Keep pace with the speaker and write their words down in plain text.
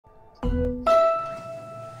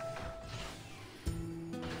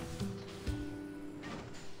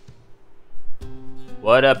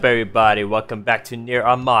What up, everybody? Welcome back to Nier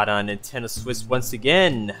Automata on Nintendo Switch once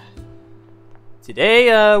again. Today,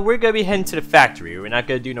 we're gonna be heading to the factory. We're not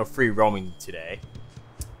gonna do no free roaming today.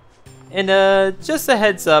 And just a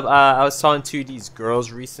heads up, I was talking to these girls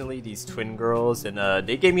recently, these twin girls, and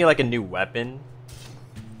they gave me like a new weapon.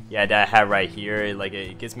 Yeah, that I have right here.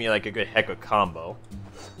 It gives me like a good heck of combo.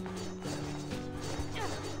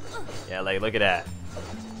 Yeah, like look at that.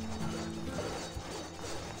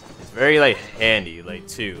 Very like handy, like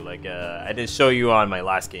too. I didn't show you on my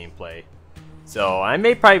last gameplay, so I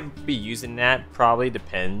may probably be using that. Probably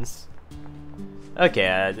depends.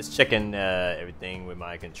 Okay, just checking everything with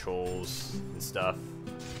my controls and stuff.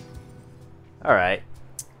 All right.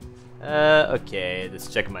 Okay,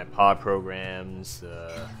 just checking my pod programs.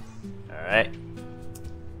 All right.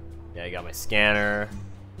 Yeah, I got my scanner.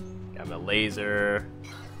 Got my laser.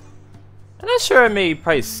 I'm not sure I may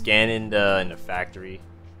probably scan in the factory.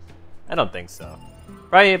 I don't think so.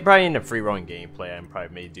 Probably in the free roaming gameplay I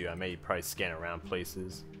may probably scan around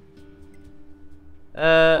places.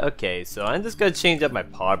 Okay, so I'm just gonna change up my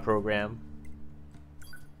pod program.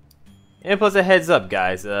 And plus a heads up,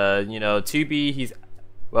 guys, you know, 2B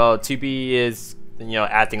is, you know,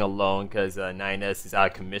 acting alone because 9S is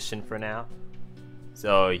out of commission for now.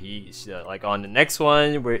 So like on the next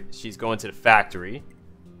one, she's going to the factory.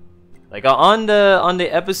 Like on the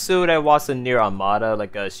episode I watched in Nier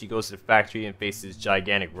Automata, she goes to the factory and faces this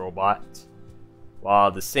gigantic robot. While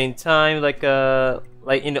at the same time, like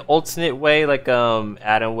in the alternate way,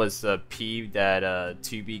 Adam was peeved that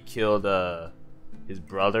 2B killed his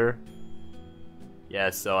brother. Yeah,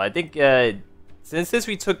 so I think since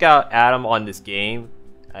we took out Adam on this game,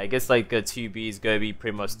 I guess 2B is gonna be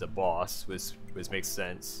pretty much the boss, which makes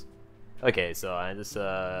sense. Okay, so I just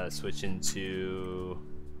switching to.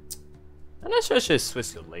 I'm not sure I should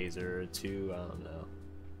switch to laser to, I don't know,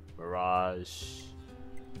 Mirage.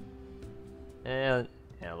 And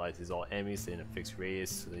analyzes all enemies in a fixed radius,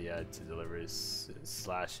 so yeah, to deliver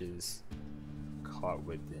slashes caught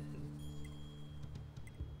within.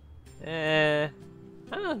 I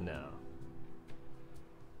don't know.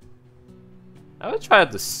 I would try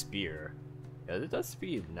out the spear. Yeah, it does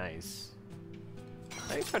be nice.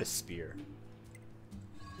 I can try the spear.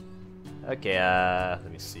 Okay,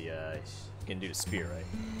 let me see, you can do the spear, right?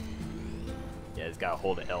 Yeah, it's gotta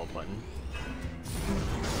hold the L button.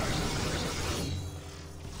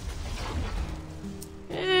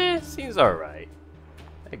 Seems alright,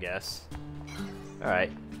 I guess.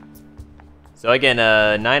 Alright. So again,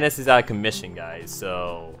 9S is out of commission, guys,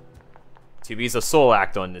 so 2B's a solo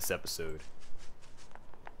act on this episode.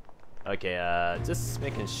 Okay, just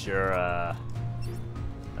making sure,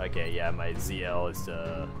 okay, yeah, my ZL is,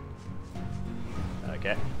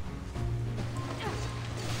 okay.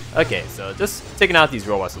 Okay, so just taking out these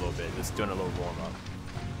robots a little bit, just doing a little warm up.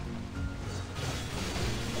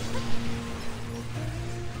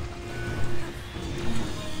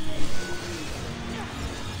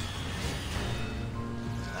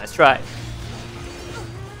 Nice try.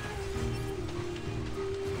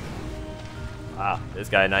 Wow, this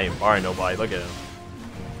guy not even barring nobody, look at him.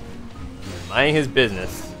 Minding his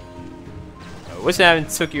business. I wish I hadn't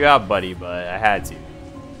took you out, buddy, but I had to.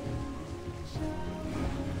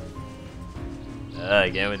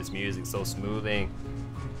 Again with this music so smoothing.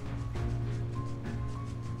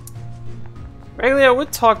 Regularly I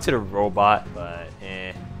would talk to the robot, but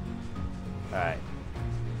Alright.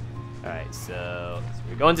 Alright, so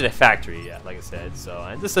we're going to the factory, yeah, like I said. So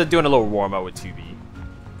I'm just doing a little warm up with 2B.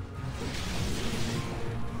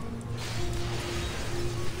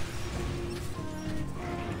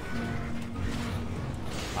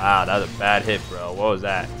 Wow, that was a bad hit, bro. What was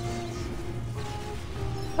that?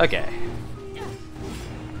 Okay.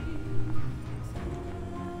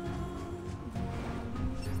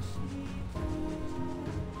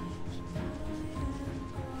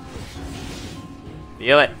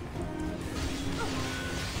 Feel it.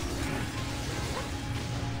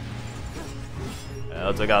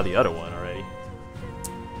 I took out the other one already.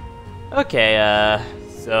 Okay,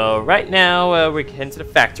 so right now we're heading to the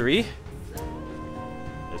factory.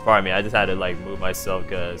 Pardon me, I just had to move myself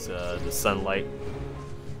because the sunlight.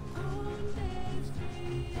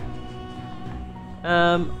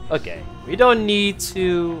 Okay, we don't need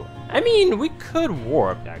to. I mean, we could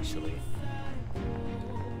warp actually.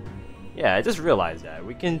 Yeah, I just realized that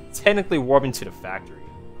we can technically warp into the factory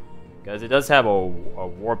because it does have a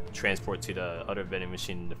warp transport to the other vending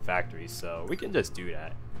machine in the factory, so we can just do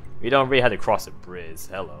that. We don't really have to cross a bridge.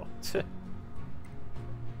 Hello.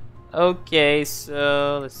 Okay,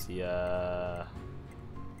 so let's see. Yeah,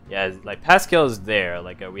 Pascal is there.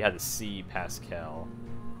 We had to see Pascal.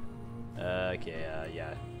 Okay,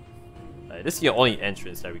 yeah. This is the only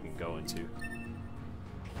entrance that we can go into.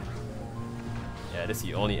 Yeah, this is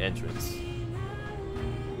the only entrance.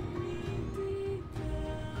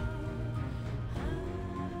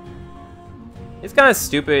 It's kind of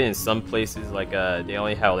stupid in some places, like they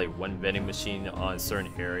only have like one vending machine on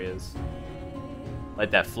certain areas.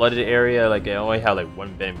 Like that flooded area, like they only have like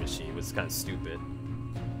one vending machine, which is kind of stupid.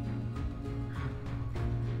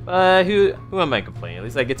 But who am I complaining? At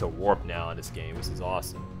least I get to warp now in this game, which is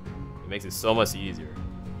awesome. It makes it so much easier.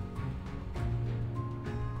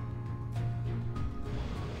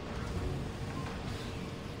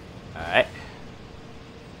 Alright.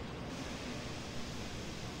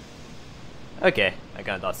 Okay, I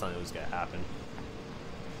kinda thought something was gonna happen.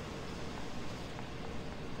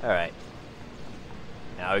 Alright.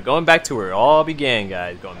 Now we're going back to where it all began,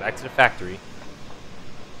 guys. Going back to the factory.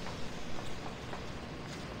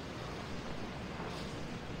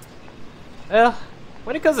 Well,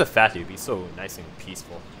 when it comes to factory, it'd be so nice and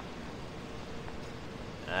peaceful.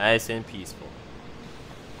 Nice and peaceful.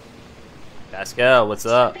 Pascal, what's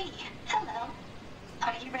up? Hello.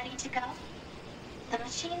 Are you ready to go? The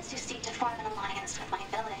machines who seek to form an alliance with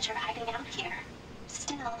my village are hiding out here.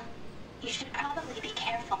 Still, you should probably be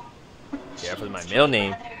careful. Careful with my middle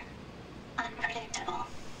name. Unpredictable.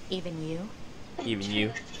 Even you? Even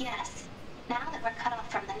you. Yes. Now that we're cut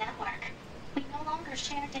off from the network, we no longer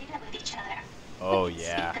share data with each other. Oh We can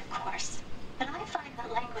yeah. speak, of course, but I find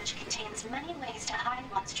that language contains many ways to hide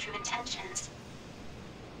one's true intentions.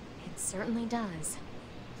 It certainly does.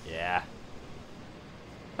 Yeah.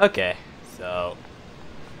 Okay, so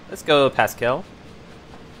let's go Pascal.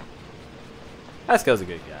 Pascal's a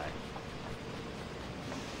good guy.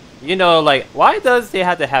 You know, like, why does they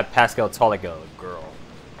have to have Pascal talk like a girl?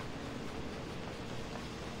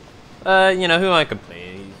 You know, who am I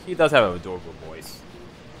complaining? He does have an adorable voice.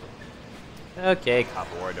 Okay,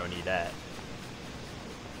 copper ore, don't need that.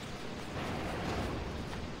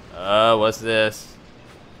 What's this?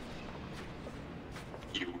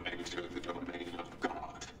 You enter the domain of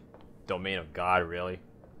God. Domain of God, really?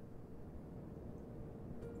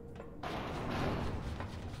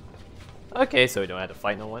 Okay, so we don't have to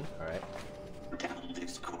fight no one. Alright. Down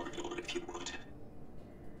this corridor if you would.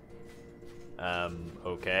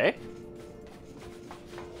 Okay.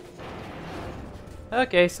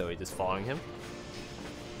 Okay, so we're just following him.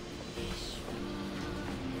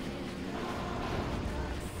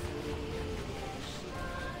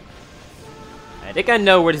 I think I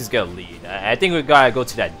know where this is gonna lead. I think we gotta go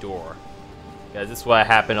to that door. Because this is what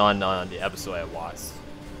happened on the episode I watched.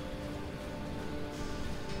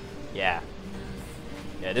 Yeah.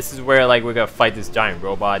 Yeah, this is where like we're gonna fight this giant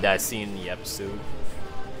robot that I seen in the episode.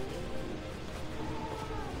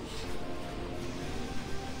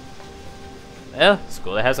 Well, it's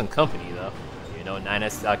cool to have some company though. You know,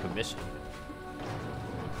 9S is out of commission.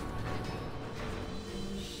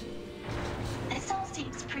 This all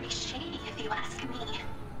seems pretty shady if you ask me.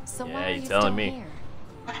 So Yeah, why are you're you telling still me. here?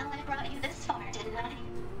 Well, I brought you this far, didn't I?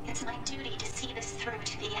 It's my duty to see this through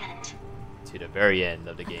to the end. To the very end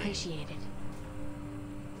of the game. Appreciate it.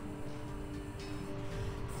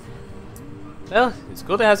 Well, it's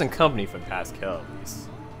cool to have some company from Pascal at least.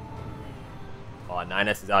 While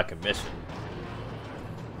 9S is out of commission.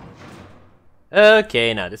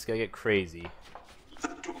 Okay, now this is gonna get crazy.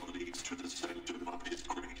 That door leads to the sanctum of his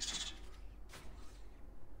grace.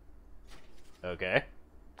 Okay.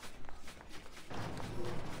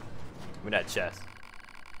 Give me that chest.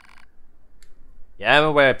 Yeah, I'm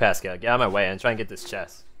aware of Pascal. Get out of my way. I'm trying to get this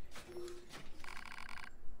chest.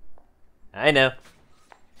 I know.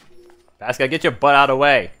 Pascal, get your butt out of the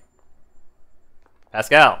way.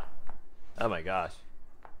 Pascal. Oh my gosh.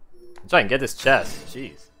 I'm trying to get this chest.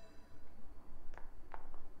 Jeez.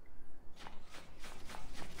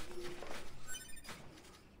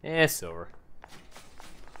 Yeah, silver.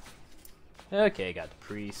 Okay, got the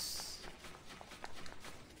priests.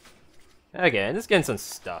 Okay, and just getting some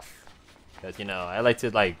stuff. Because, you know, I like to,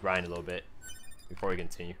 like, grind a little bit before we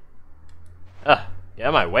continue. Ugh, get out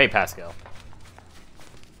of my way, Pascal.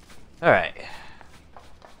 Alright.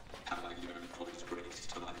 How I yearn for his grace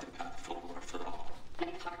to light the path forward for all.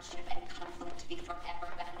 May hardship and conflict be forever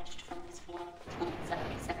banished from this world. Once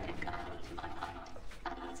I've accepted God into my heart,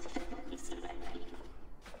 I must firmly surrender you.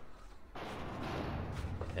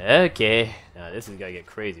 Okay, now this is gonna get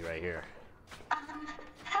crazy right here.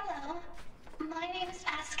 Hello. My name is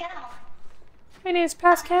Pascal. My name is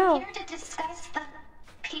Pascal. I'm here to discuss the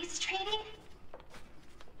peace treaty.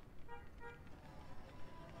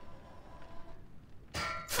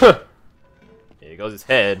 Here goes his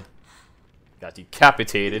head. Got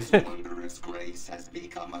decapitated. Wondrous wondrous grace has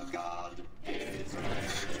become a god.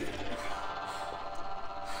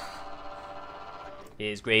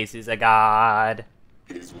 His grace is a god.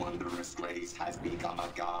 His wondrous grace has become a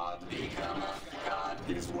god.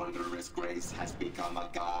 His wondrous grace has become a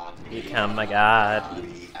god. Become a god.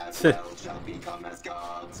 We as well shall become as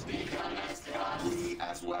gods. We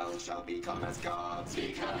as well shall become as gods.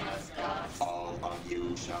 All of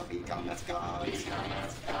you shall become as gods.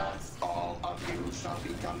 All of you shall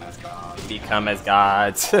become as gods. Become as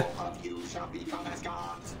gods. All of you shall become as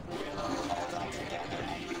gods. All that together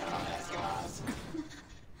and become as gods.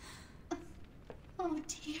 Oh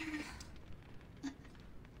dear.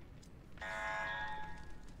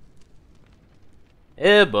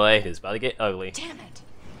 Oh boy, it's about to get ugly. Damn it.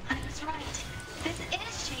 I was right. This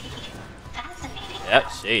is shady. Fascinating.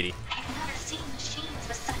 Yep, shady. I've never seen machines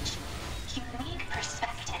with such unique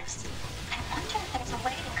perspectives. I wonder if there's a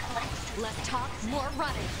way to collect them. Less talk, more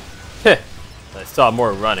running. I saw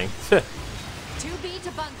more running. 2B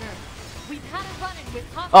to bunker. We've had a run-in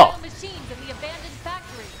with hostile machines in the abandoned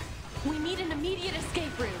factory. We need an immediate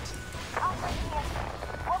escape route.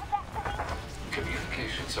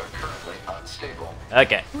 Communications are currently unstable.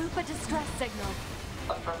 Okay. Loop a distress signal.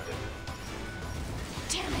 Affirmative.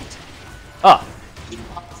 Damn it. Oh.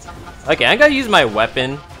 Okay, I gotta use my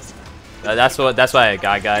weapon. That's why I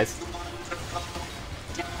got, guys.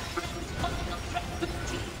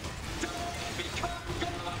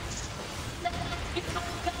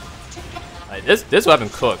 Like, this weapon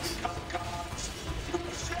cooks.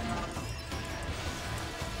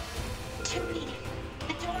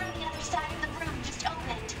 The door on the other side of the room just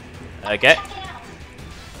opened. Okay. Check it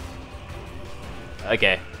out.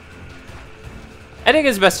 Okay. I think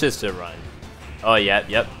it's best just to run. Oh, yeah,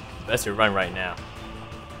 yep. Best to run right now.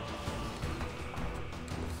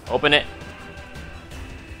 Open it.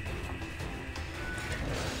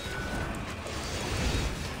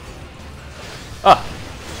 Oh.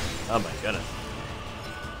 Oh my goodness.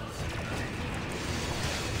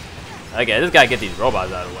 Okay, just gotta get these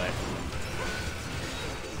robots out of the way.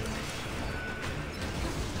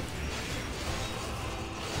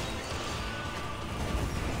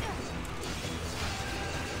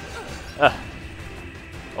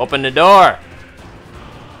 Open the door.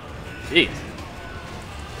 Jeez.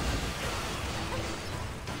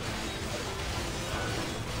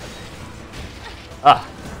 Ah.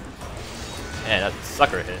 Man, that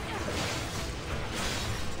sucker hit.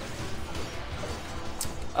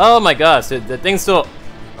 Oh my gosh, the thing's still...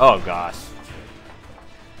 Oh gosh.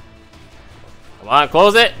 Come on,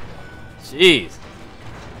 close it. Jeez.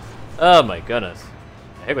 Oh my goodness.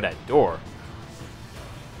 The heck with that door.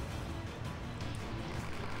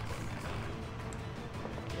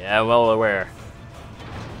 Yeah, well aware.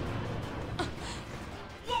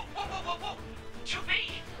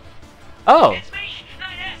 Oh! It's me,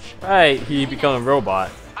 9S. Right, he become a robot.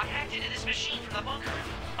 I hacked into this machine from the bunker.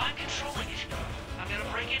 I'm controlling it. I'm gonna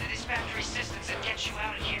break into this factory systems and get you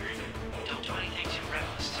out of here. Don't do anything too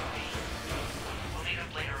reckless to me. We'll meet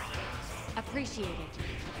up later on. Appreciate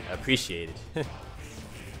it. Appreciated.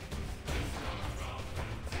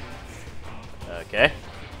 Okay.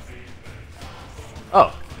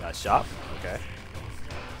 Oh, got a shop. Okay.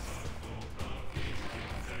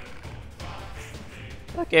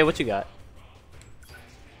 Okay, what you got?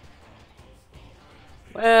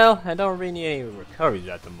 Well, I don't really need any recoveries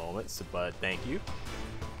at the moment, so, but thank you.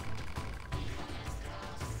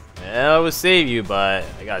 I would save you, but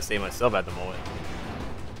I gotta save myself at the moment.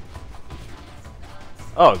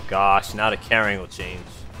 Oh gosh, now the carrying will change.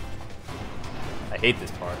 I hate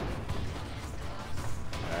this part.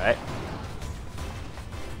 Alright.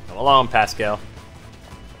 Come along, Pascal.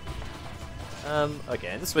 Okay,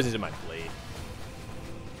 and this switches to my blade.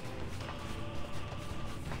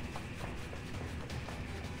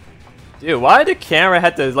 Dude, why did the camera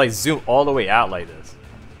have to like zoom all the way out like this?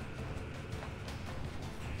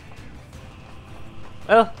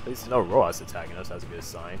 Well, at least no robots attacking us, that's a good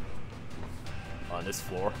sign. On this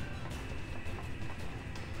floor.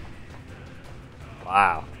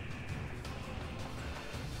 Wow.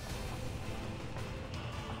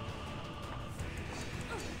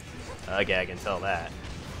 Okay, I can tell that.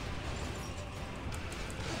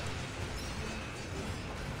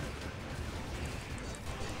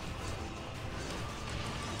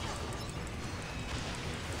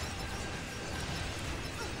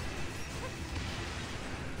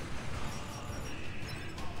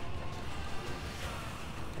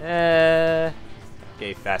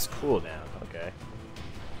 Okay, fast cooldown. Okay.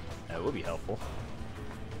 That would be helpful.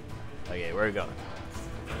 Okay, where are we going?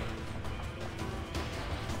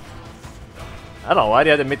 I don't know, why do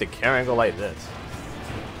you have to make the camera go like this?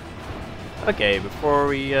 Okay, before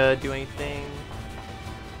we do anything.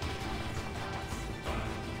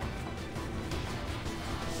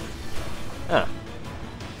 Huh.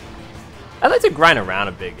 I'd like to grind around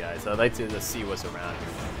a bit, guys. I'd like to just see what's around here.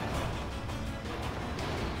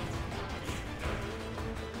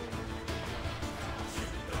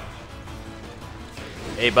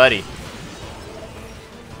 Hey, buddy.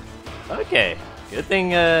 Okay. Good thing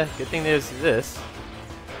there's this.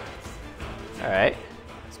 Alright.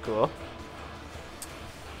 That's cool.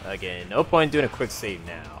 Okay, no point doing a quick save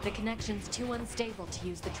now. The connection's too unstable to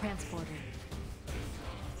use the transporter.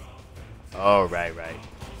 Oh, right.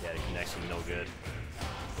 Yeah, the connection's no good.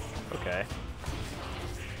 Okay.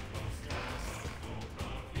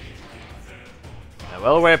 Now,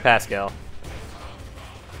 well aware, Pascal.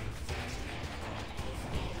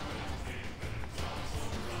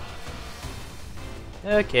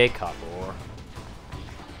 Okay, copper ore.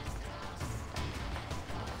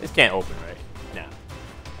 This can't open, right? No.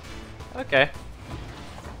 Okay.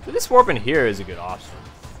 So this warp in here is a good option.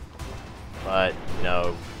 But, you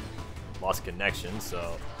know, lost connection,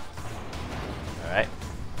 so... Alright.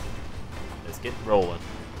 Let's get rolling.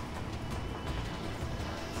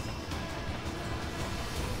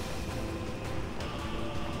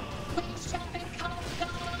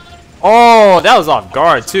 Oh, that was off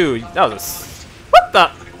guard, too. That was a... What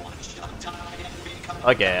the?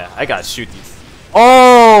 Okay, I gotta shoot these.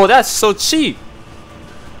 Oh, that's so cheap.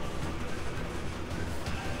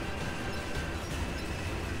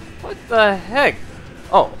 What the heck?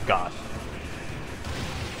 Oh, gosh.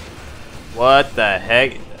 What the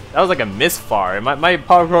heck? That was like a misfire. My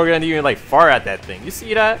power program didn't even like fire at that thing. You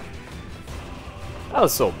see that? That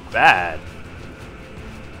was so bad.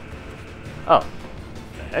 Oh. What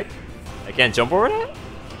the heck? I can't jump over that?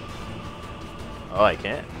 Oh, I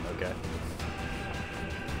can't? Okay.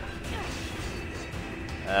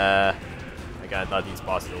 I kinda thought these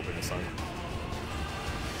bosses open the sun.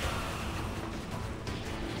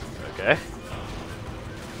 Okay.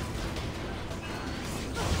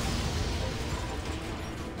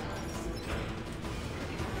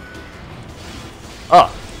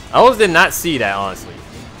 Oh, I almost did not see that, honestly.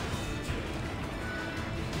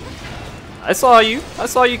 I saw you. I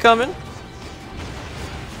saw you coming.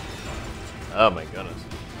 Oh my goodness.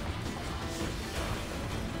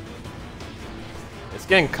 It's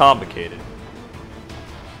getting complicated.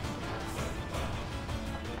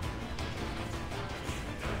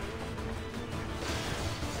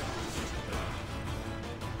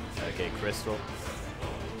 Okay, crystal.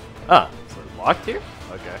 Ah, so it's locked here?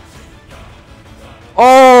 Okay.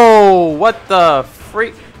 Oh, what the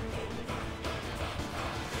freak?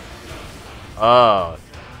 Oh.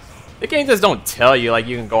 The game just don't tell you like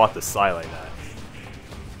you can go off the side like that.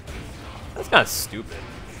 That's kind of stupid.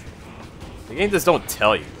 The game just don't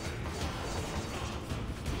tell you.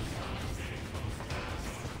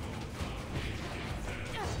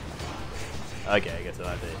 Okay, I guess I'll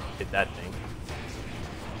have to hit that thing.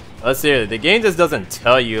 Let's see it. The game just doesn't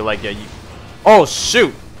tell you like you. Oh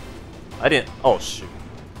shoot! I didn't. Oh shoot!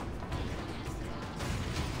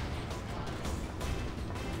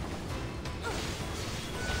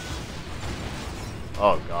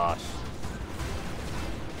 Oh gosh!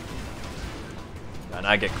 And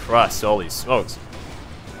I get crushed. Holy smokes!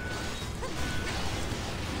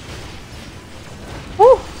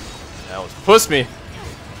 Woo! That was push me.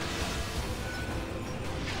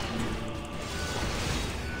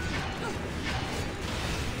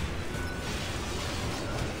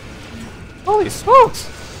 Holy smokes!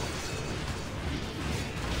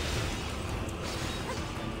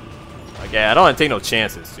 Okay, I don't want to take no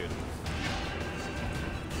chances, dude.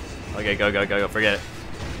 Okay, go, go, go, go, forget it.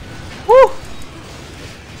 Woo!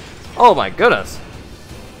 Oh my goodness.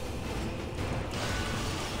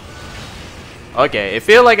 Okay, it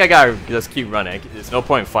feels like I gotta just keep running. There's no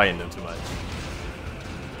point fighting them too much.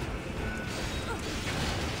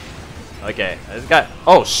 Okay, I just got...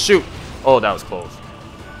 Oh, shoot! Oh, that was close.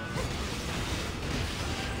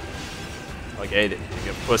 Okay, they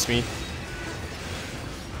can push me.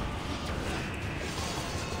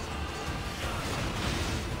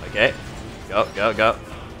 Okay, go, go, go.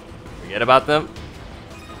 Forget about them.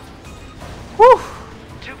 Whew!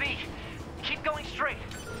 2B, keep going straight.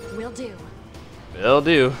 Will do. Will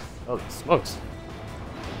do. Oh, smokes.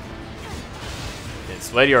 It's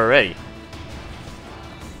sweaty already.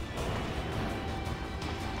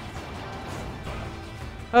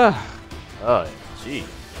 Oh, gee.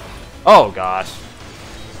 Oh gosh.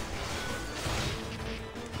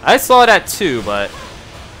 I saw that too, but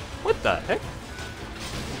what the heck?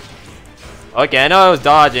 Okay, I know I was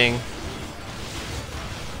dodging.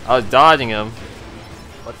 I was dodging him.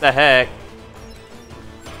 What the heck?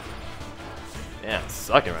 Yeah, it's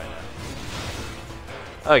sucking right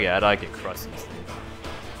now. Okay, I'd like it crush these things.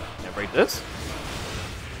 Can I break this?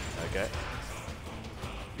 Okay.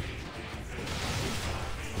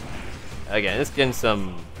 Again, it's getting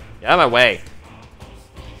some... Get out of my way!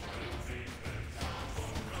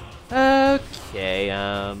 Okay,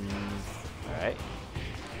 alright.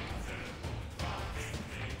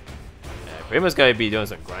 Yeah, pretty much gotta be doing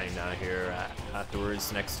some grinding down here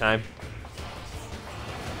afterwards next time.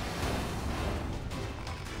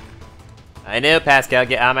 I know, Pascal,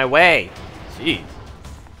 get out of my way! Jeez.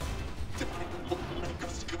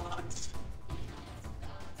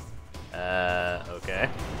 Okay.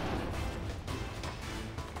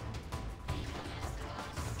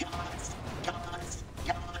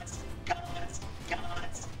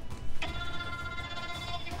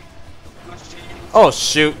 Oh,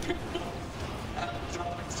 shoot.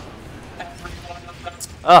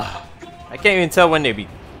 Ugh. I can't even tell when they be...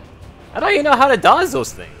 I don't even know how to dodge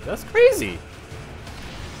those things. That's crazy.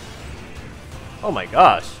 Oh my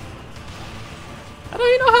gosh. I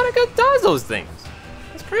don't even know how to dodge those things.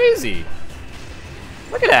 That's crazy.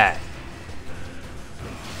 Look at that.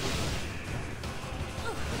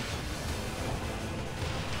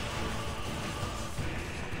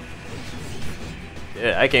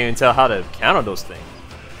 Yeah, I can't even tell how to counter those things.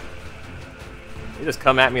 They just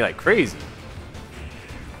come at me like crazy.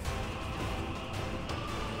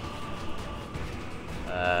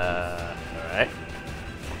 Alright.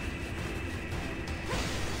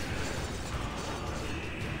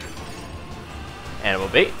 Animal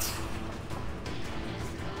bait.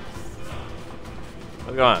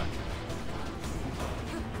 What's going on?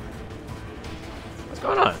 What's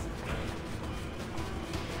going on?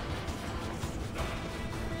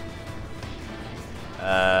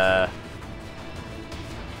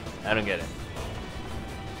 I don't get it.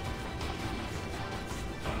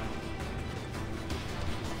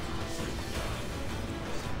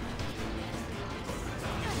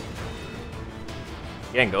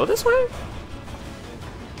 You can't go this way?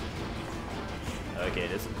 Okay,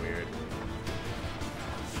 this is weird.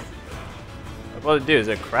 What I'm supposed to do? Is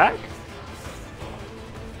it crack?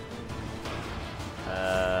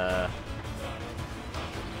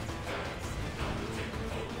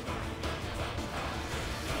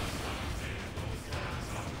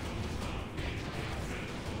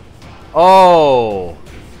 Oh!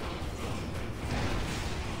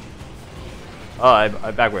 Oh,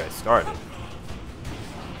 I'm back where I started.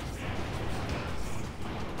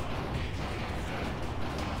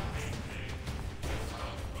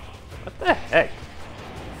 What the heck?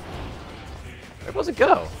 Where was it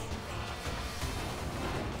go?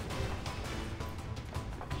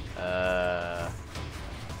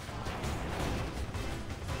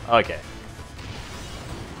 Okay.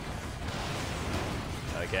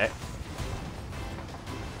 Okay.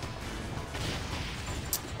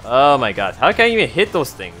 Oh my god, how can I even hit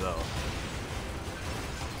those things though?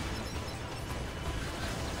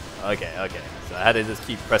 Okay, okay. So I had to just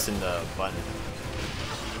keep pressing the button.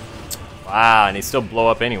 Wow, and they still blow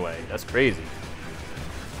up anyway. That's crazy.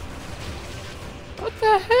 What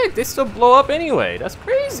the heck? They still blow up anyway. That's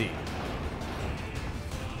crazy.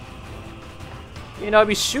 You know, I'd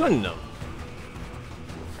be shooting them.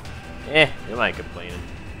 Am I complaining?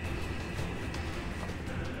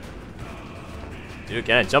 Dude,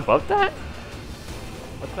 can I jump up that?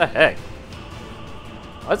 What the heck?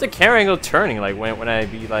 Why is the camera angle turning like when I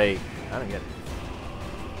be like... I don't get it.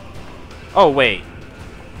 Oh, wait.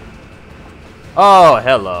 Oh,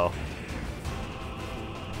 hello.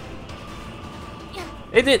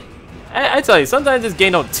 It did... I tell you, sometimes this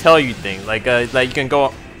game don't tell you things. Like you can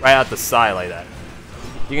go right out the side like that.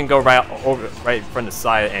 You can go right over, right from the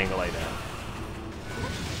side angle like that.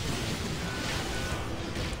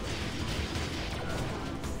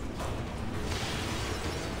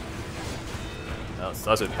 No,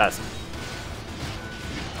 starts with passive.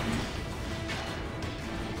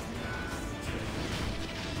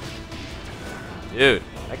 Dude,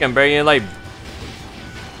 I can barely like...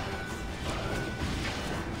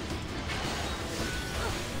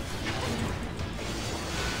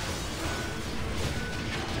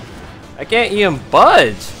 I can't even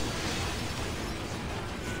budge.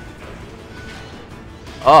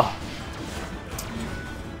 Oh.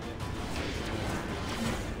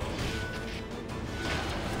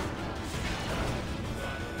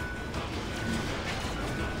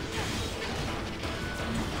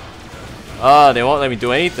 Oh, they won't let me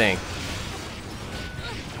do anything.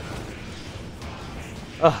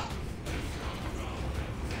 Ugh.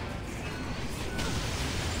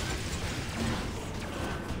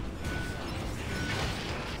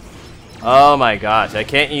 Oh my gosh, I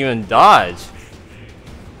can't even dodge.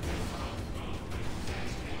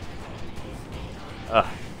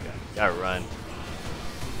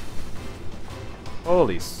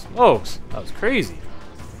 Holy smokes, that was crazy.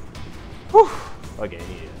 Whew. Okay,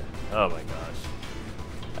 yeah. Oh my gosh.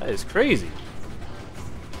 That is crazy.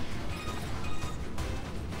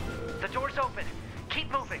 The door's open.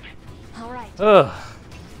 Keep moving. All right. Ugh.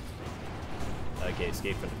 Okay,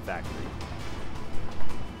 escape from the factory.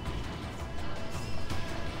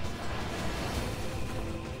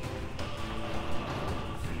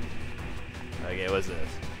 Okay, what's this?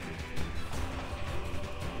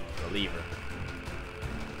 The lever.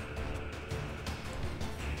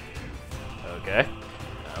 Okay.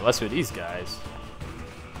 What's with these guys?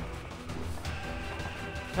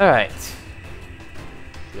 Alright.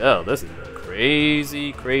 Yo, this is a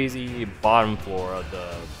crazy, crazy bottom floor of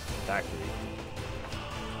the factory.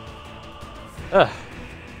 Ugh.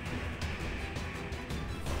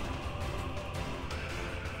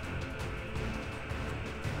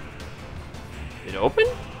 It open?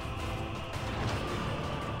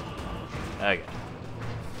 Okay.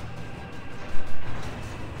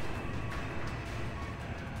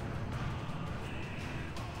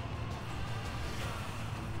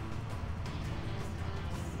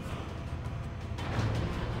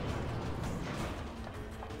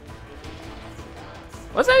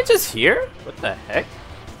 Was I just here? What the heck?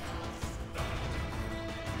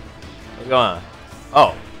 What's going on?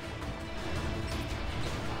 Oh.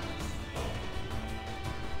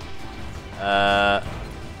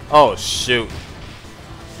 Oh shoot.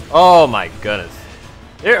 Oh my goodness.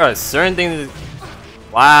 There are certain things.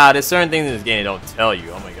 Wow, there's certain things in this game they don't tell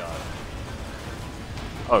you. Oh my god.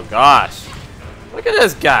 Oh gosh. Look at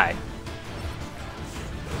this guy.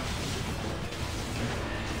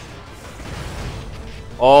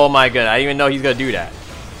 Oh my god, I didn't even know he's gonna do that.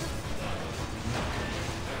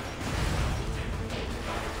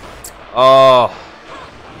 Oh.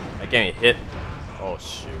 I can't even hit. Oh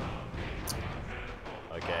shoot.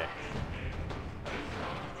 Okay.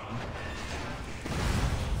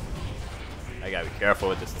 I gotta be careful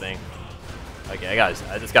with this thing. Okay, I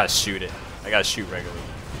just gotta shoot it. I gotta shoot regularly.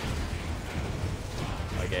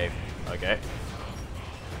 Okay, okay.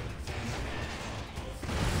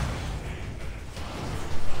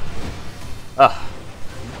 Ugh.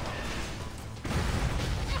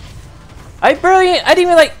 I didn't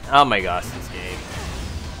even like, oh my gosh, this game.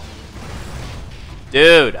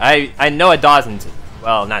 Dude, I know I dodged into,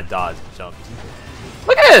 well, not dodged, jumped.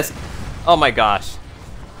 Look at this! Oh my gosh.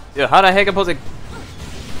 Dude, how the heck am I supposed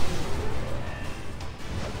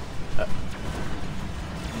to...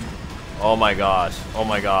 oh my gosh, oh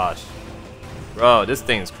my gosh. Bro, this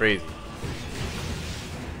thing is crazy.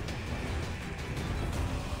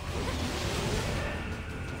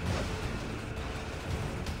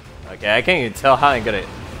 Okay, I can't even tell how I'm gonna...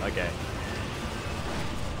 Okay.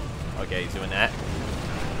 Okay, he's doing that.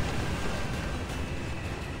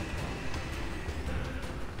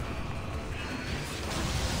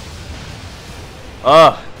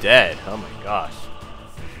 Oh, dead. Oh my gosh.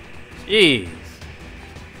 Jeez.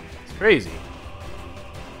 It's crazy.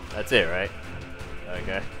 That's it, right?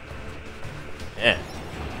 Okay. Yeah.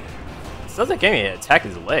 This doesn't get me to attack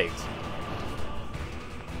his legs.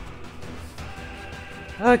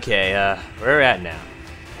 Okay, where are we at now?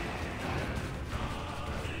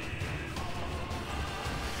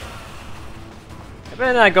 I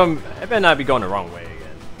better not be going the wrong way again.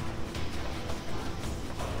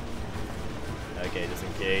 Okay, just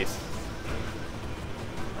in case.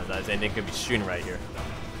 Otherwise anything could be shooting right here.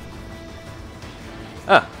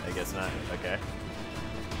 Ah, I guess not. Okay.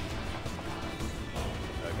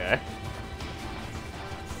 Okay.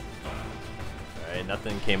 Alright,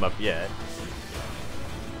 nothing came up yet.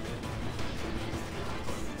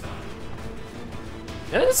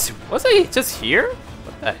 Was I just here?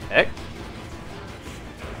 What the heck?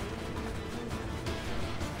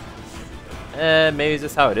 Maybe it's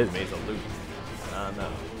just how it is. Maybe it's a loop. I don't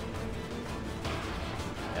know.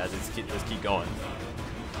 Yeah, just keep going.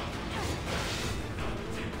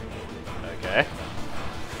 Okay.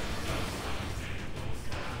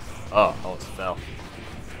 Oh, almost fell.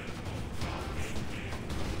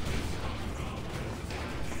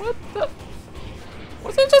 What the?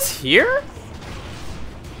 Was I just here?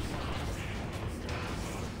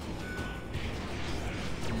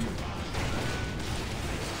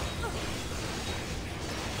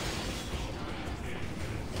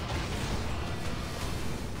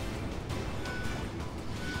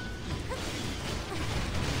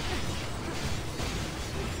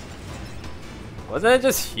 Wasn't it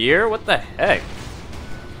just here? What the heck?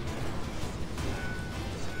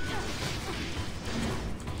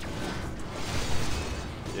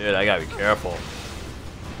 Dude, I gotta be careful.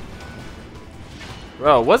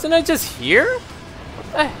 Bro, wasn't I just here?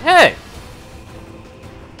 What the heck?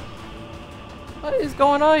 What is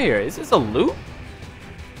going on here? Is this a loop?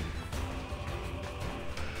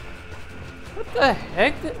 What the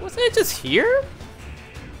heck? Wasn't it just here?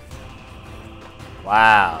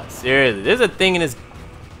 Wow, seriously, there's a thing in this.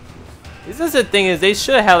 Is this a thing? Is they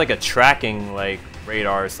should have like a tracking like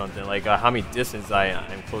radar or something, like how many distance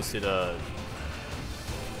I'm close to the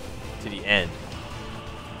end.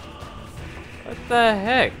 What the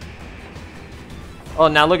heck? Oh,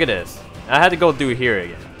 now look at this. I had to go through here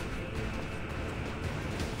again.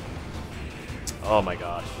 Oh my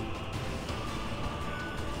gosh.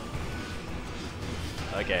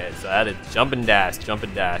 Okay, so I had to jump and dash, jump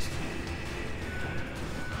and dash.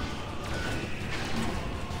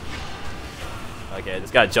 Okay,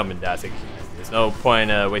 just gotta jump and dash. There's no point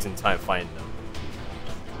wasting time fighting them.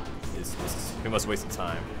 It's pretty much wasting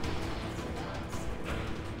time.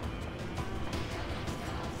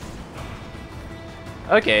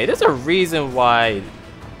 Okay, there's a reason why.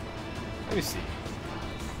 Let me see.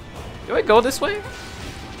 Do I go this way?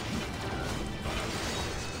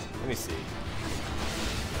 Let me see.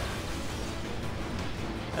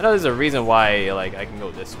 I know there's a reason why, like, I can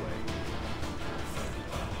go this way.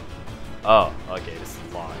 Oh, okay, this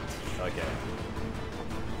is locked. Okay.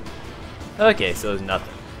 Okay, so there's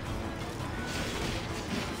nothing.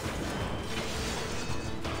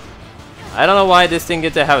 I don't know why this thing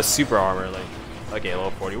gets to have a super armor, like. Okay,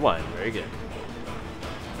 level 41, very good.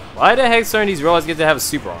 Why the heck certain these robots get to have a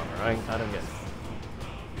super armor? I don't get it.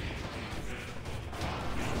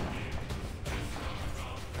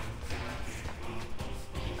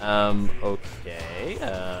 Okay,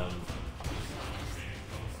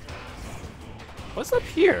 what's up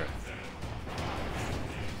here?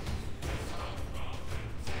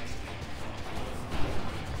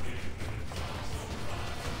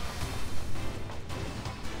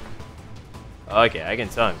 Okay, I can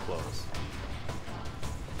tell I'm close.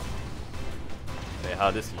 Okay,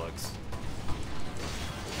 how this looks.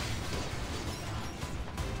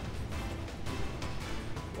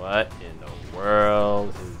 What in the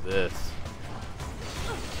world is this?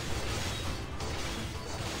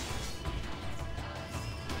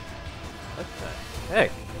 What the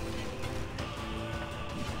heck?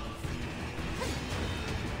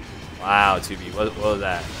 Wow, 2B, what was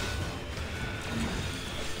that?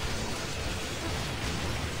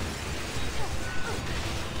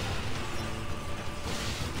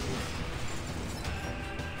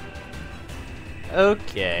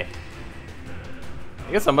 Okay.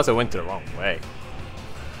 I guess I must have went to the wrong way.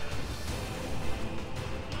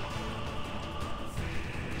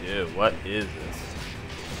 Dude, what is this?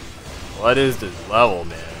 What is this level,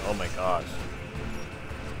 man? Oh my gosh.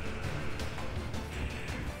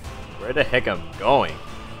 Where the heck I'm going?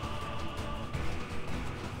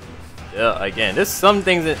 Yeah, again, there's some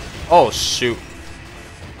things that. Oh shoot.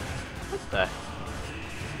 What the?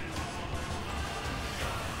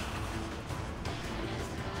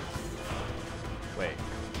 Wait.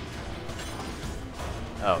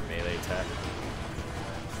 Oh, melee attack.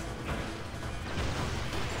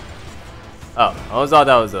 Oh, I always thought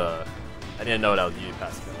that was a. I didn't know that was you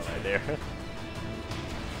passing right there.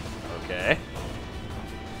 Okay.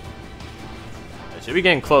 I should be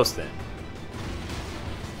getting close then.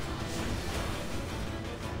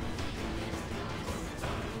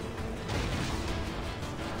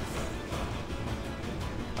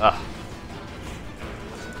 Ah.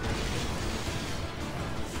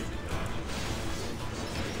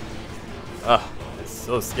 Ugh, I'm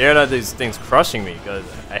so scared of these things crushing me because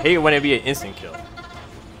I hate when it be an instant kill.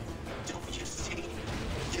 Don't you see?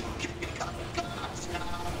 You can become gods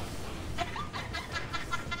now.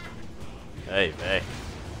 Hey, hey.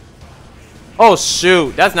 Oh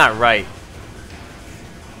shoot, that's not right.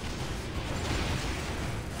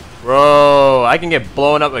 Bro, I can get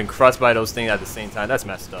blown up and crushed by those things at the same time. That's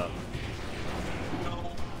messed up.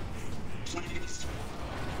 No. Please.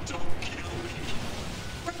 Don't kill me.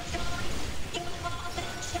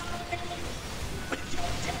 With your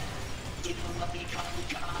death, you will become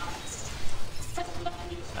gods.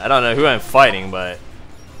 I don't know who I'm fighting, but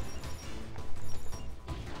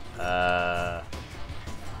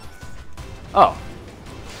oh.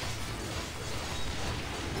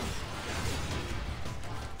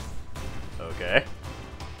 Okay.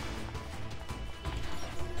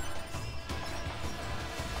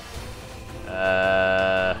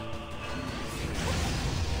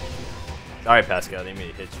 Sorry, Pascal, I didn't mean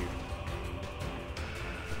to hit you.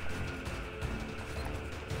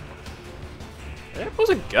 Where am I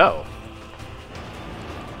supposed to go?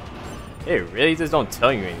 They really just don't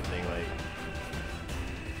tell you anything, like.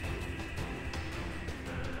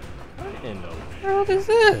 What in the world is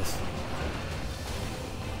this?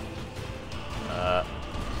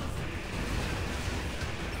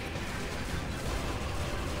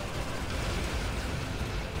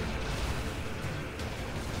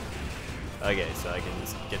 Okay, so I can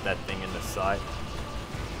just get that thing in the side.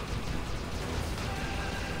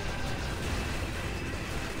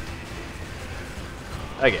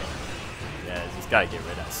 Okay. Yeah, just gotta get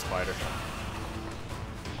rid of that spider.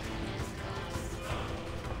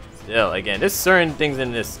 Still, again, there's certain things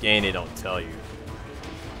in this game they don't tell you.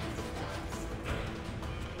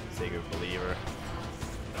 Sacred Believer.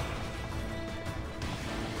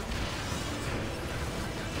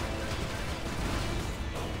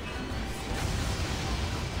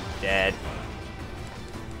 Dead.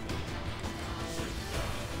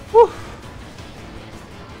 Whew.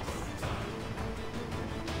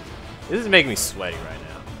 This is making me sweaty right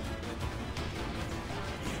now.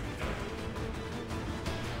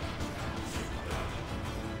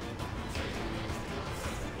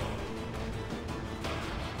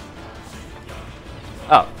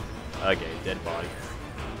 Oh. Okay, dead body.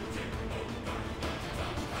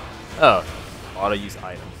 Oh. Auto use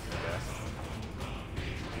item.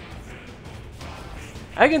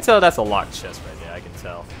 I can tell that's a locked chest right there. I can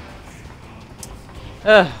tell.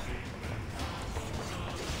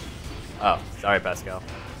 Oh, sorry, Pascal.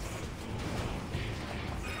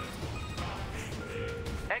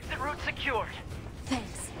 Exit route secured.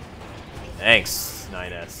 Thanks. Thanks,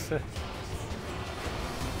 9S.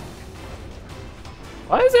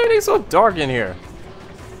 Why is everything so dark in here?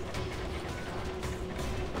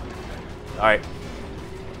 Alright.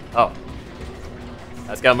 Oh.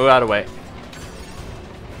 That's gotta move out of the way.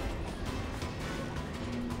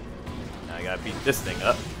 Now I gotta beat this thing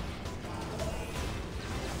up.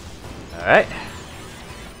 Alright.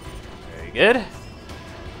 Very good.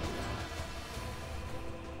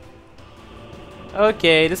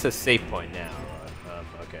 Okay, this is a save point now.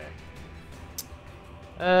 Okay.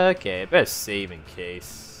 Okay, I better save in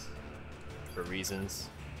case. For reasons.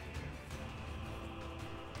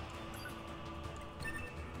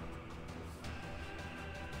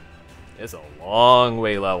 It's a long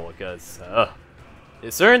way level because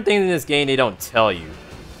there's certain things in this game they don't tell you.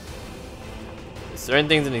 There's certain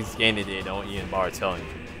things in this game that they don't even bother telling you.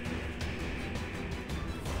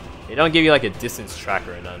 They don't give you like a distance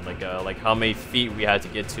tracker or nothing, like how many feet we had to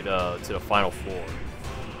get to the final floor.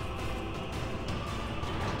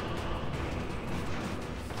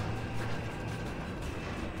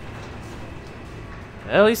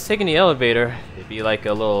 At least taking the elevator, it'd be like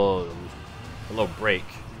a little break.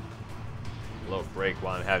 A little break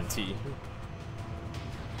while I'm having tea.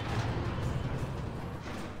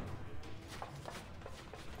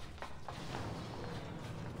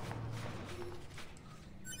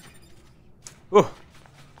 Whew.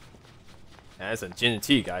 That's some gin and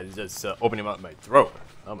tea, guys. It's just opening up my throat.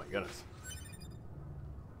 Oh my goodness.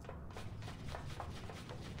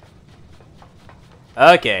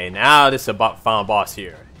 Okay, now this is a final boss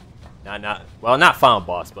here. Well, not final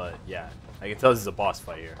boss, but yeah. I can tell this is a boss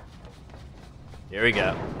fight here. Here we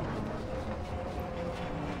go.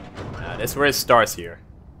 Now, this is where it starts here.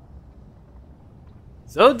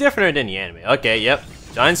 So different than the anime. Okay, yep.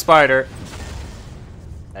 Giant spider.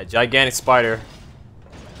 That gigantic spider.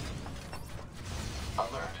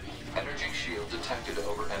 Alert. Energy shield detected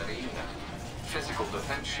over enemy unit. Physical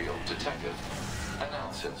defense shield detected.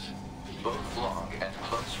 Analysis. Both long and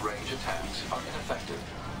close range attacks are ineffective.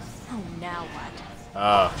 Oh, now what?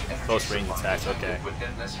 Close range attacks, okay.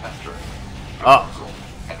 Within this factory. Oh.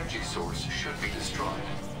 Energy source should be destroyed.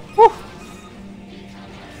 Whew.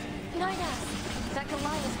 Nina, that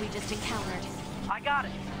Goliath we just encountered. I got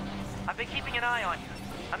it. I've been keeping an eye on you.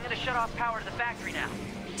 I'm gonna shut off power to the factory now.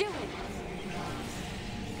 Do it.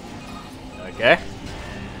 Okay.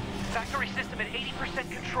 Factory system at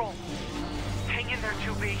 80% control. Hang in there,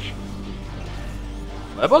 2B.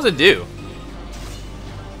 What am I supposed to do?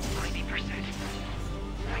 90%.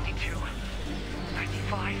 92.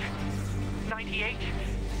 95. 98.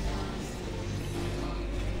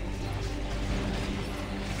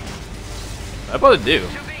 What am I supposed to do?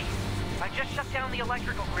 2B, I just shut down the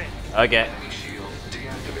electrical grid. Okay. Enemy shield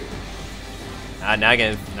deactivated. Now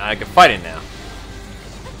I can fight it now.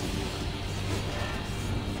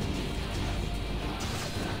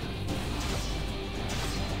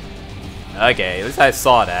 Okay, at least I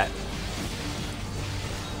saw that.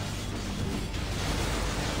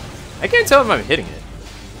 I can't tell if I'm hitting it.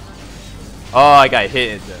 Oh, I got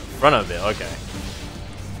hit in the front of it. Okay.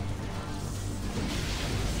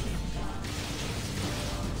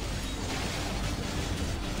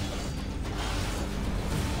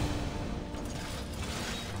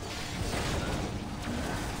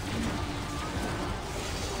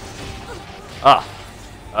 Oh,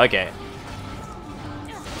 okay.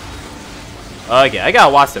 Okay, I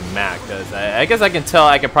gotta watch the map, because I guess I can tell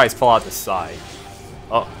I can probably fall out the side.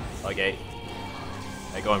 Oh, okay.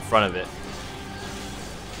 I go in front of it.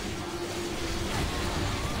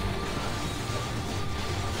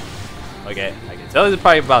 Okay, I can tell it's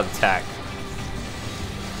probably about to attack.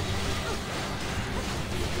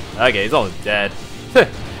 Okay, he's almost dead.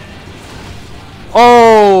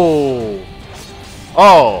 Oh!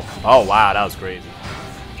 Oh! Oh, wow, that was crazy.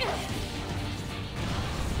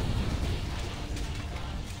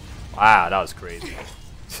 Wow, that was crazy.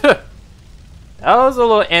 That was a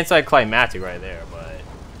little anticlimactic right there, but...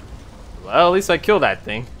 Well, at least I killed that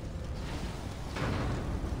thing.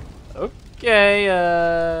 Okay,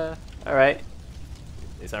 alright. At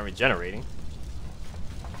least I'm regenerating.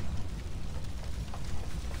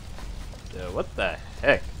 What the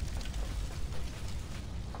heck?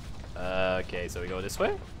 Okay, so we go this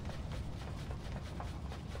way?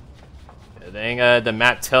 I think the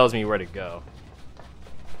map tells me where to go.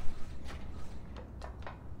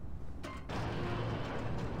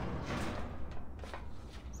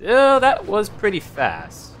 Still, that was pretty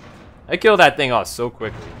fast. I killed that thing off so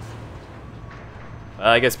quickly.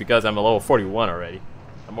 I guess because I'm a level 41 already.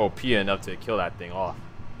 I'm OP enough to kill that thing off.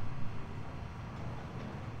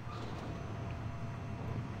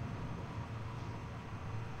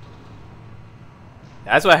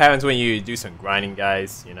 That's what happens when you do some grinding,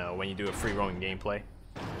 guys. You know, when you do a free roaming gameplay.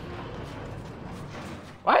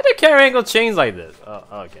 Why did the camera angle change like this? Oh,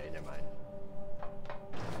 okay, never mind.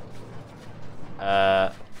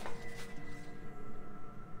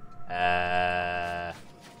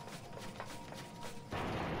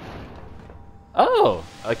 Oh,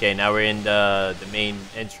 okay. Now we're in the main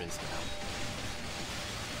entrance now.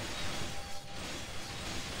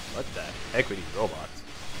 What the heck with these robots?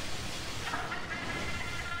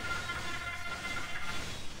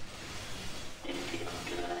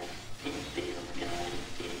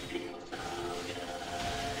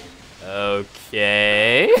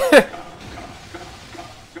 Okay.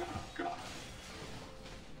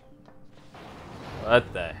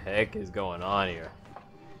 What the heck is going on here?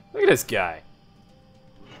 Look at this guy.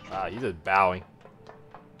 Wow, he's just bowing.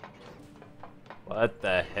 What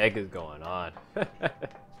the heck is going on?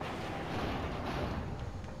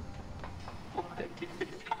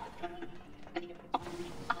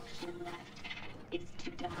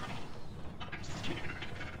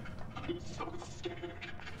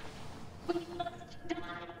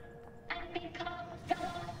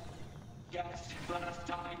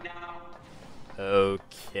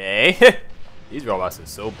 Okay. These robots are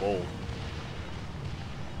so bold.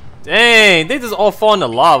 Dang, they just all fall in the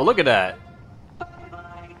lava. Look at that.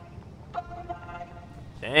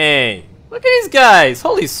 Dang. Look at these guys.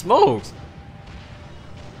 Holy smokes.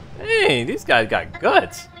 Dang, these guys got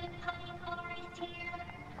guts.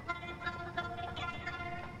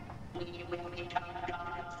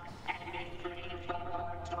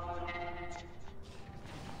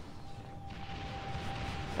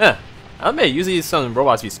 Yeah. I admit, usually some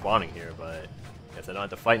robots be spawning here, but guess I don't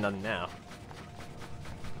have to fight nothing now.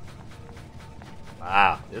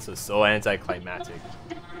 Wow, this was so anticlimactic.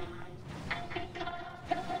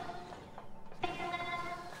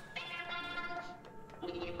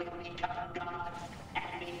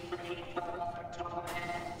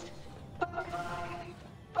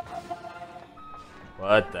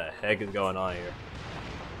 What the heck is going on here?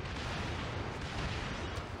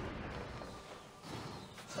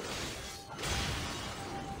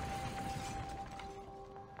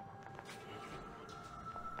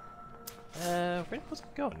 Where am I supposed to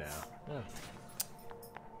go now? Oh.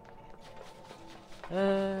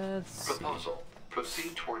 Let's see. Proposal.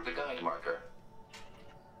 Proceed toward the guide marker.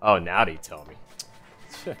 Oh, now they tell me.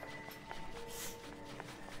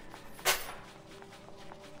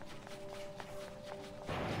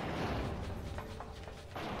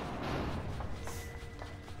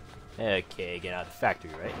 Okay, get out of the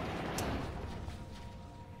factory, right?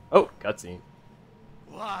 Oh, cutscene.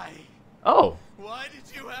 Why? Oh. Why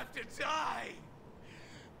did you have to die?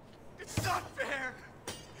 It's not fair.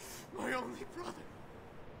 My only brother.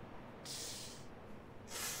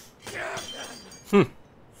 Damn them.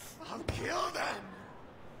 I'll kill them.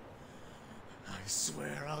 I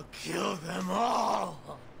swear I'll kill them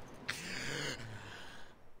all.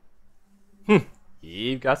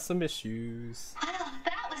 You've got some issues. Wow,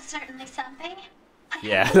 that was certainly something.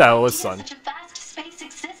 Yeah, that was fun. Such a vast space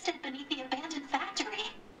existed beneath the abandoned factory.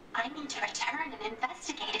 I need to return and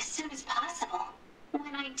investigate as soon as possible.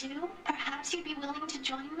 When I do, perhaps you'd be willing to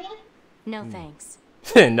join me? No thanks.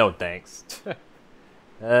 No thanks.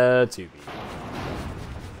 To be.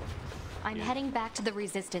 I I'm heading back to the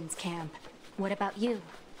resistance camp. What about you?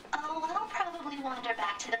 Oh, I'll probably wander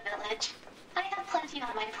back to the village. I have plenty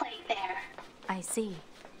on my plate there. I see.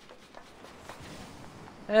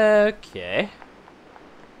 Okay.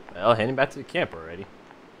 Well, heading back to the camp already.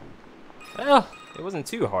 Well, it wasn't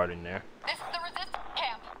too hard in there. This is the resistance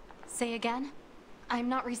camp. Say again? I'm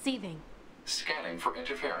not receiving. Scanning for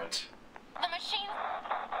interference. The machine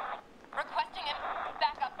requesting it.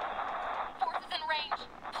 Backup. Forces in range.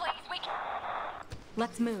 Please, we can.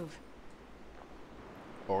 Let's move.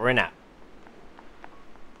 Over and out.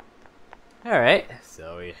 Alright,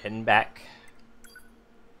 so we're heading back.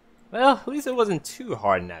 Well, at least it wasn't too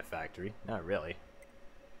hard in that factory. Not really.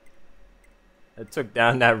 I took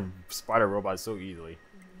down that spider robot so easily.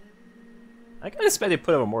 I kind of expected to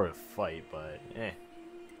put up more of a fight, but eh.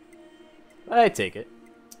 But I take it.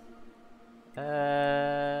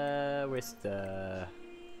 Where's the...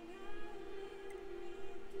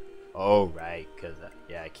 Oh, right, because,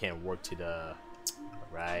 yeah, I can't work to the...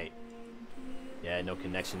 Right. Yeah, no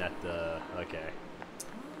connection at the... Okay.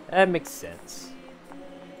 That makes sense.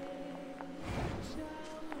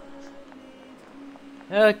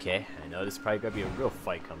 Okay, I know this is probably gonna be a real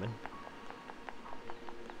fight coming.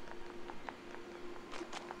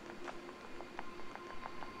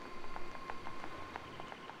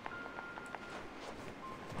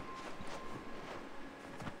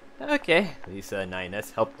 Okay, at least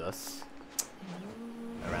 9S helped us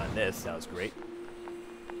around this. That was great.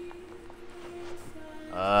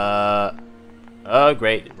 Oh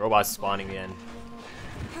great, robots spawning again.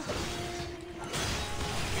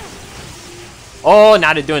 Oh,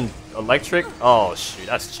 now they're doing electric? Oh shoot,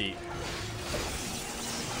 that's cheap.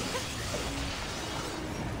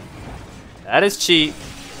 That is cheap.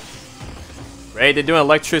 Great, they're doing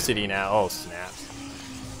electricity now. Oh snaps.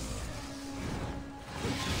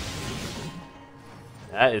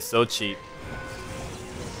 That is so cheap.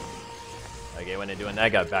 Okay, when they're doing that, I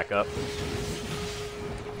gotta back up.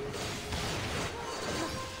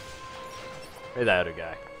 Where's that other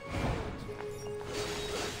guy?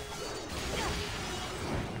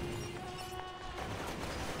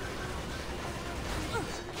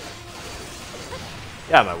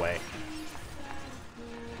 Get out of my way.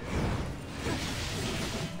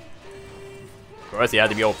 Of course, he had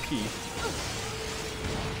to be OP.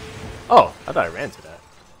 Oh, I thought I ran to that.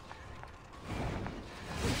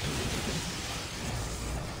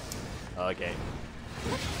 Okay.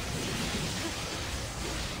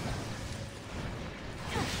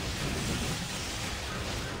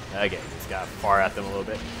 Okay, just got far at them a little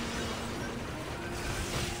bit.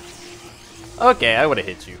 Okay, I would have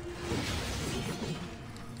hit you.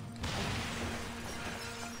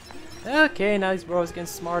 Okay, now these bros getting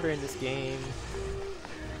smarter in this game.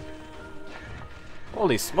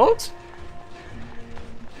 Holy smokes!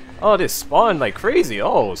 Oh, they spawn like crazy.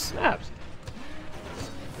 Oh, snaps.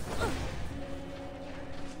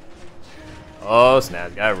 Oh,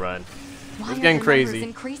 snaps. Gotta run. Why It's are getting the crazy. numbers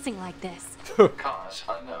increasing like this? Cause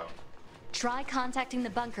unknown. Try contacting the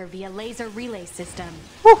bunker via laser relay system.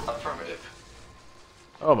 Affirmative.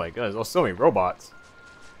 Oh my goodness, there's so many robots.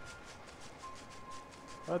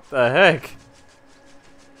 What the heck?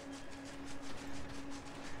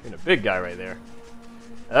 Being a big guy right there.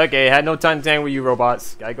 Okay, had no time to tangle with you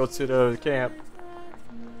robots. Gotta go to the camp.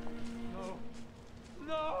 No!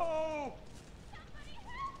 No!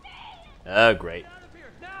 Oh, great.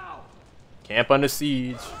 Camp under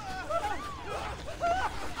siege.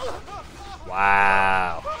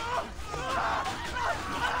 Wow.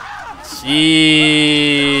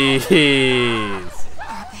 Jeez.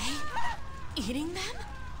 Are they eating them?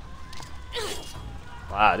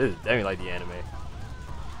 Wow, this is definitely like the anime.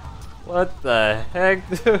 What the heck,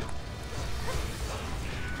 dude?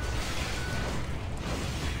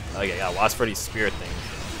 Okay, gotta watch for these spear things.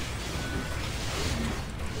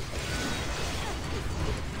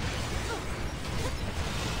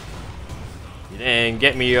 You didn't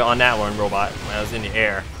get me on that one, robot, when I was in the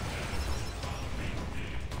air.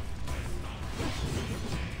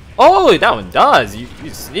 Oh, that one does! You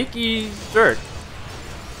sneaky jerk.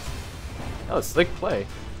 That was a slick play.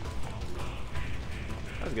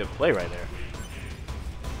 That was a good play right there.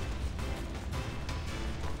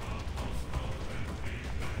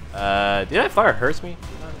 Did that fire hurt me?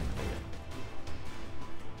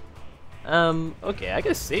 Okay, I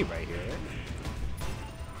gotta save right here, right?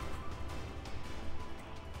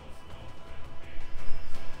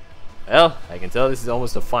 Well, I can tell this is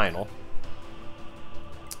almost the final.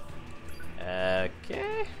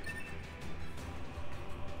 Okay.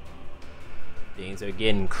 Things are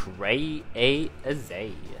getting crazy.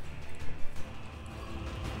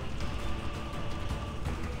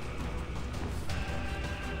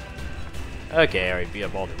 Okay, I already beat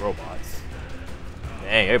up all the robots.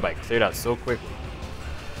 Dang, everybody cleared out so quickly.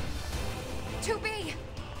 2B!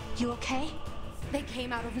 You okay? They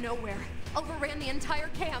came out of nowhere, overran the entire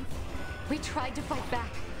camp. We tried to fight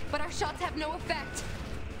back, but our shots have no effect.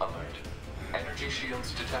 Alert. Energy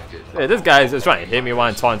shields detected. Yeah, this guy is just trying to hit me while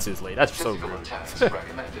I'm taunting his late. That's so Physical rude. attacks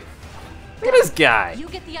recommended. Look at this guy. You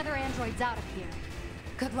get the other androids out of here.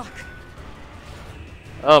 Good luck.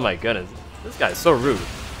 Oh my goodness. This guy is so rude.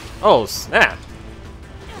 Oh, snap.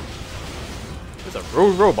 It's a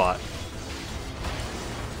rude robot.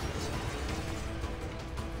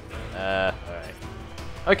 Alright.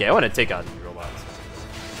 Okay, I want to take out these robots.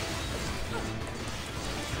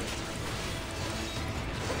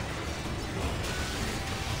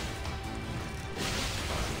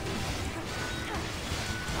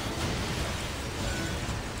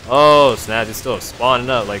 Oh, snap. It's still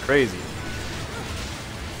spawning up like crazy.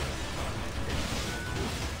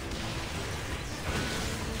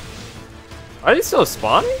 Are they still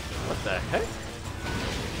spawning? What the heck?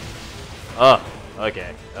 Oh,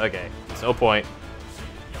 okay, okay. There's no point.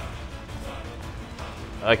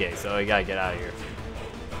 Okay, so we gotta get out of here.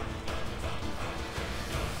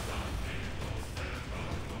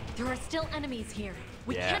 There are still enemies here.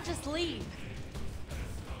 We Yeah. can't just leave.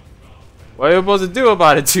 What are you supposed to do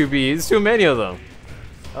about it, 2B? There's too many of them.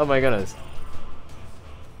 Oh my goodness.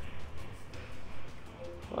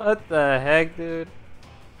 What the heck, dude?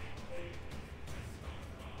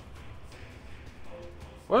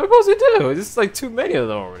 What am I supposed to do? There's just like too many of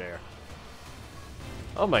them over there.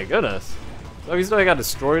 Oh my goodness. Oh, you still gotta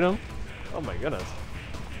destroy them? Oh my goodness.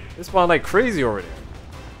 They spawn like crazy over there.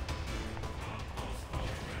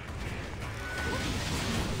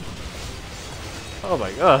 Oh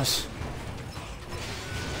my gosh.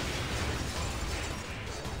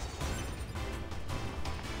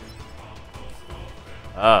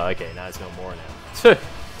 Oh, okay, now it's no more now.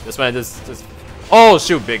 This man just... Oh,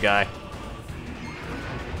 shoot, big guy.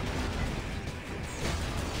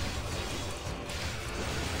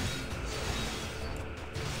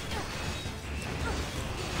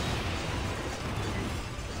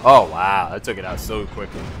 Oh, wow, that took it out so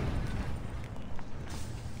quickly.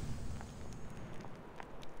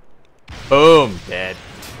 Boom, dead.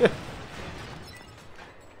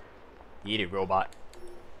 Eat it, robot.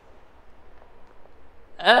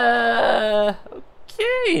 Okay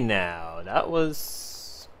now. That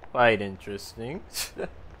was quite interesting.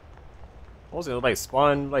 Also, like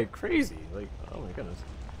spawn like crazy. Like, oh my goodness.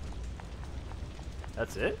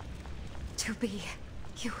 That's it? 2B,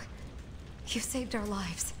 you saved our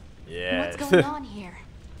lives. Yeah. What's going on here?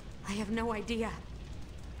 I have no idea.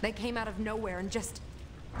 They came out of nowhere and just...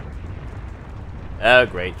 Oh,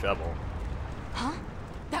 great trouble. Huh?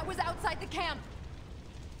 That was outside the camp.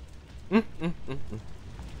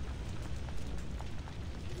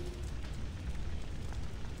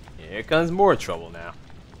 Here comes more trouble now.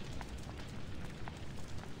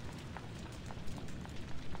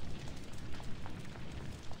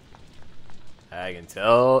 I can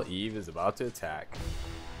tell Eve is about to attack.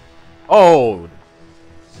 Oh!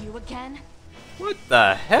 You again? What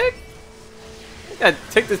the heck? I gotta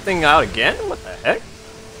take this thing out again? What the heck?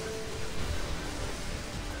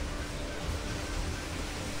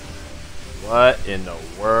 What in the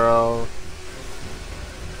world?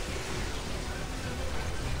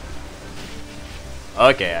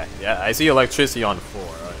 Okay, yeah, I see electricity on the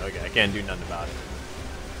floor. Okay, I can't do nothing about it.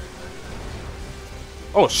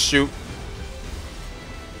 Oh shoot!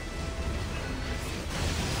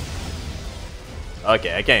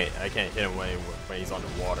 Okay, I can't hit him when he's on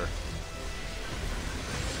the water.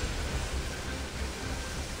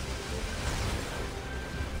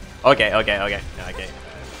 Okay.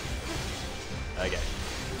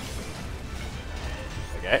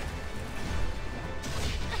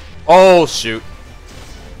 Oh shoot!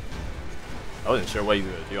 I wasn't sure what you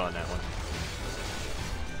were gonna do on that one.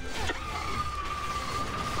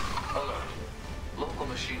 Alert. Local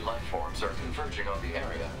machine life forms are converging on the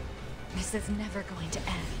area. This is never going to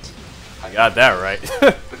end. I got that right.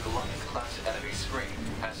 The Goliath-class enemy screen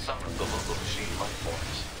has summoned the local machine life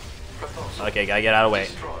forms. Proposal. Okay, gotta get out of the way.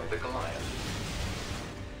 Destroy the Goliath.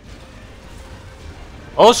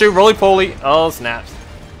 Oh shoot, roly poly. Oh snaps.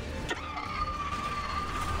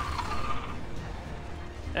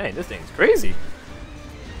 Hey, this thing's crazy.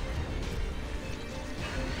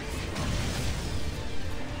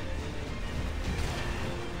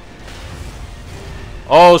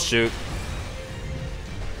 Oh shoot.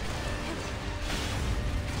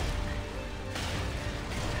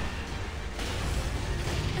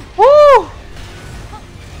 Woo!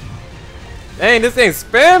 Dang, this thing's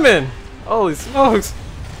spamming. Holy smokes.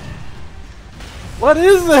 What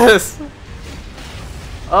is this?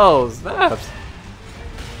 Oh, snaps.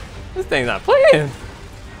 This thing's not playing.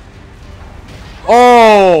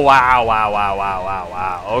 Oh, wow, wow, wow, wow, wow,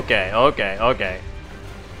 wow. Okay, okay, okay.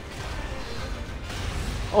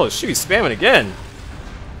 Oh, shoot, he's spamming again.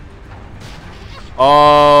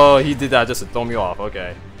 Oh, he did that just to throw me off.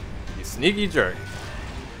 Okay. You sneaky jerk.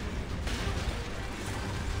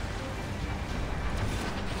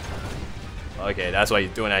 Okay, that's why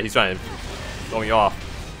he's doing that. He's trying to throw me off.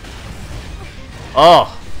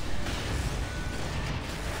 Oh.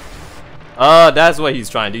 That's what he's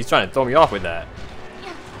trying to do. He's trying to throw me off with that.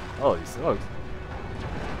 Holy smokes.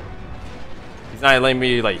 He's not letting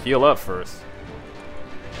me like heal up first.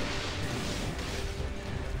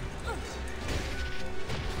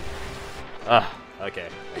 Okay.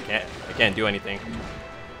 I can't do anything.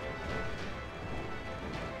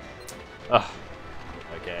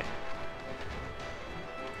 Okay.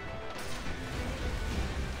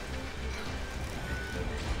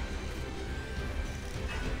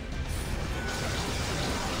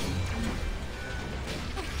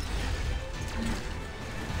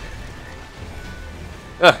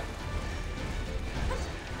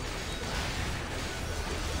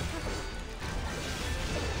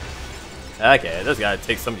 Okay, I just gotta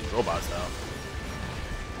take some of these robots out.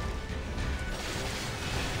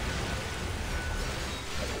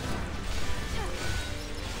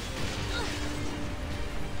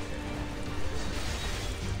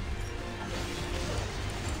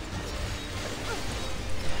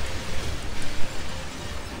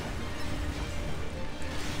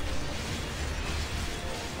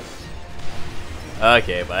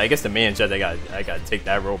 Okay, but I guess the main jet, I gotta take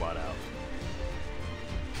that robot out.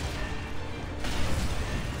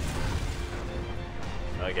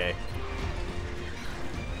 Okay.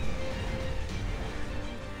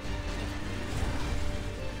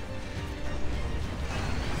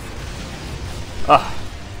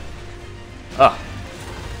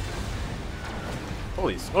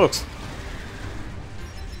 Holy smokes.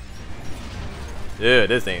 Dude,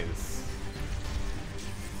 this thing is...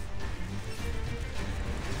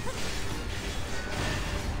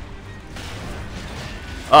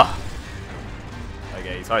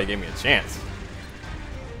 Okay, he's already gave me a chance.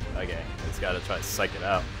 Okay, just gotta try to psych it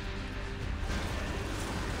out.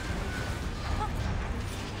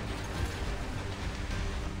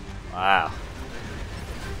 Wow.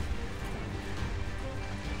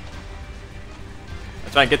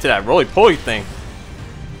 I'm trying to get to that roly-poly thing.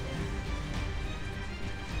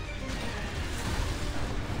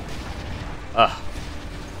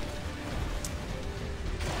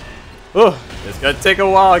 It's gonna take a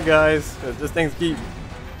while, guys, because this thing's keep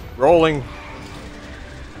rolling.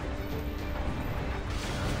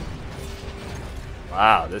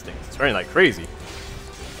 Wow, this thing's turning like crazy.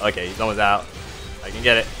 Okay, he's almost out. I can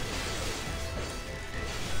get it.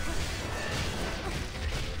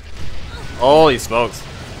 Holy smokes.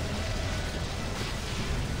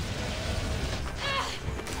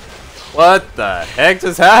 What the heck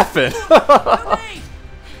just happened?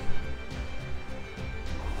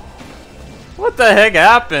 What the heck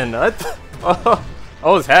happened? I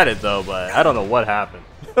almost had it though, but I don't know what happened.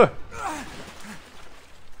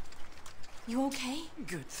 You okay?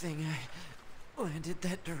 Good thing I landed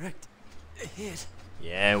that direct hit.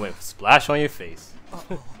 Yeah, it went splash on your face.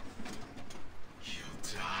 You'll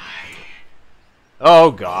die.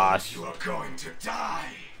 Oh gosh. You are going to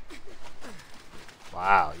die.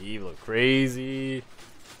 Wow, you look crazy.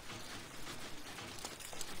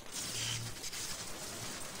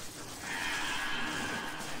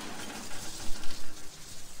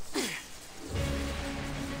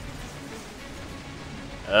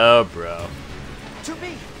 Oh, bro.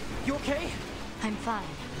 2B, you okay? I'm fine.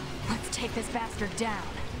 Let's take this bastard down.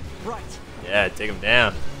 Right. Yeah, take him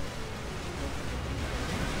down.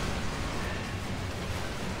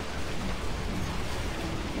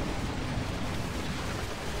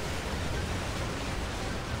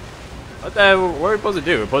 What are we supposed to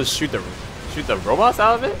do? We're supposed to shoot the robots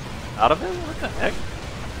out of it? Out of him? What the heck?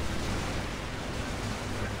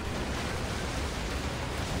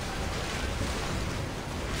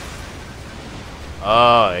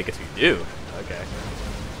 Oh, I guess we do. Okay.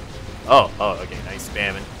 Oh, okay. Nice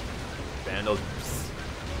spamming. Spamming those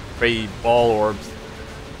crazy ball orbs.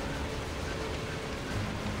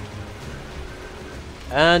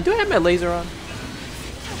 And do I have my laser on?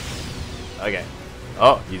 Okay.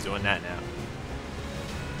 Oh, he's doing that now.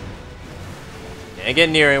 Can't get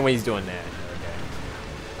near him when he's doing that. Okay.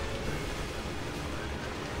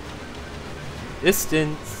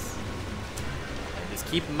 Distance. I just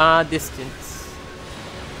keep my distance.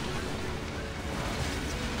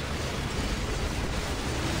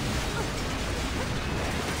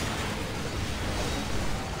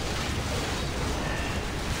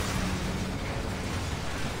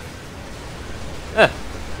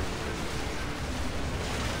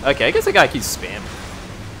 Okay, I guess I gotta keep spamming.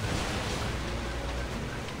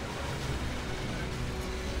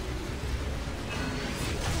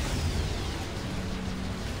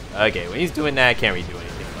 Okay, when he's doing that, I can't really do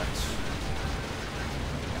anything much.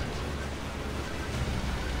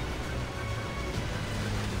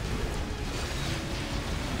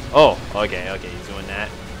 Oh, okay, he's doing that.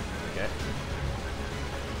 Okay.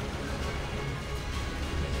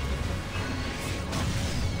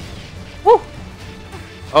 Woo!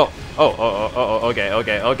 Oh,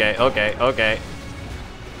 okay.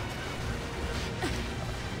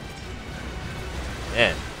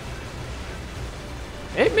 Man.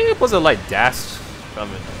 Maybe it wasn't like dash from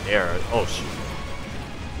an air. Oh shoot.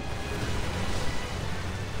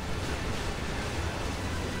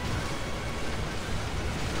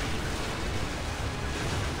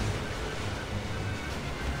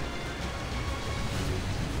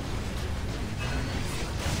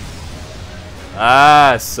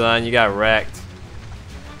 Ah, son, you got wrecked.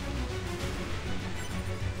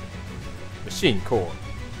 Machine core.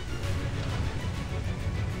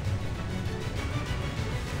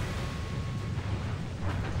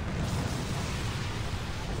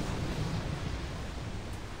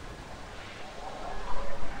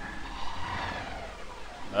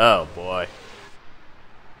 Oh boy.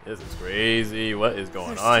 This is crazy. What is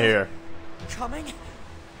going on here? Coming?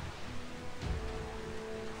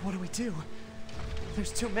 What do we do?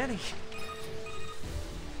 There's too many.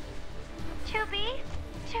 Chubby?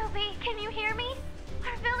 Chubby, can you hear me?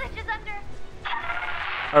 Our village is under...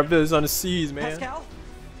 Our village is on the seas, man. Pascal?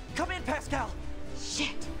 Come in, Pascal!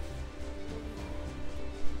 Shit.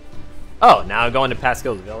 Oh, now I'm going to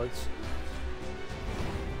Pascal's village.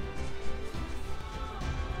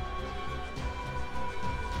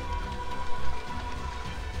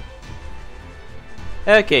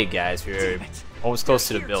 Okay, guys, we're almost close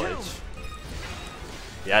to the village.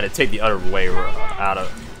 Yeah, I had to take the other way out of.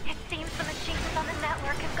 It seems the machines on the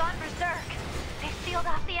network have gone berserk. They sealed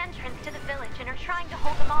off the entrance to the village and are trying to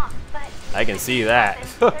hold them off, but... I can see that.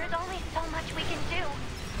 There's only so much we can do.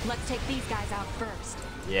 Let's take these guys out first.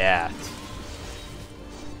 Yeah.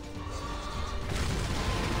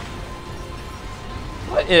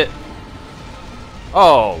 What it?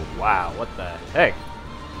 Oh, wow, what the heck?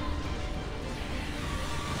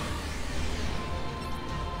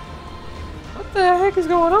 What the heck is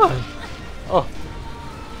going on? Oh.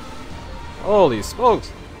 Holy smokes.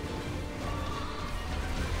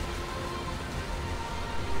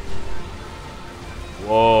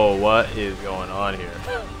 Whoa, what is going on here?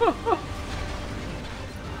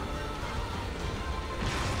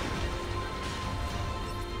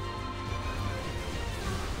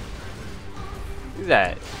 Who's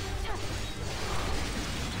that?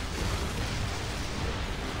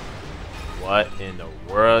 What in the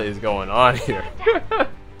world is going on here?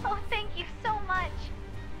 Oh, thank you so much.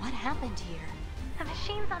 What happened here? The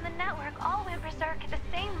machines on the network all went berserk at the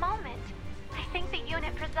same moment. I think the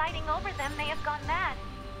unit presiding over them may have gone mad.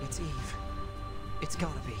 It's Eve. It's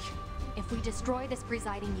gotta be. If we destroy this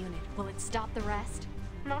presiding unit, will it stop the rest?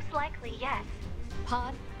 Most likely, yes.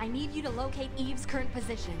 Pod, I need you to locate Eve's current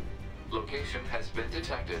position. Location has been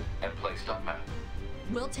detected and placed on map.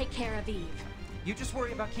 We'll take care of Eve. You just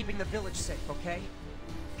worry about keeping the village safe, okay?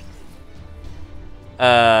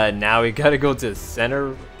 Now we gotta go to the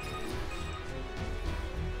center.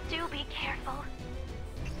 Do be careful.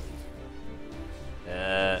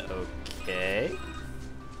 Okay.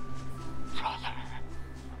 Brother.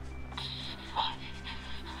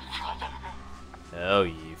 Brother. Oh,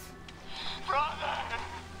 Eve. Brother.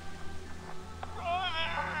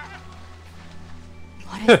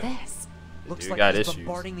 What is this? Looks Dude like got he's issues.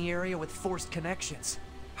 bombarding the area with forced connections.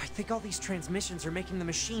 I think all these transmissions are making the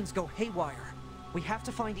machines go haywire. We have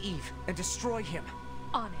to find Eve and destroy him.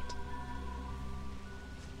 On it.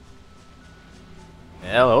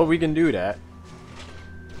 Hello, we can do that.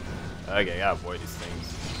 Okay, gotta avoid these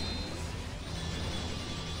things.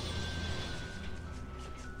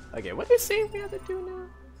 Okay, what are they saying we have to do now?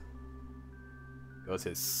 Go to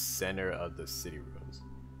the center of the city rooms.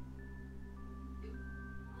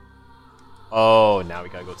 Oh, now we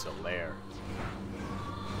gotta go to the lair.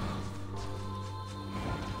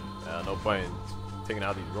 No point in taking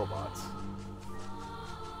out these robots.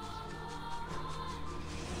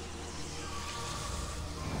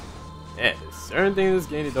 Man, there's certain things in this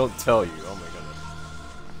game they don't tell you. Oh my goodness.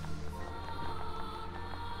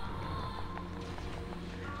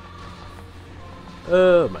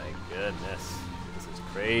 Oh my goodness. This is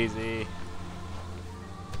crazy.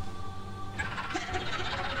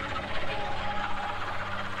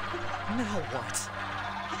 Now what?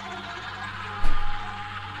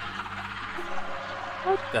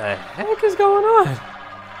 What the heck is going on?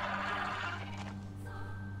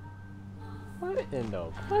 What in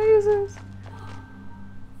the blazes?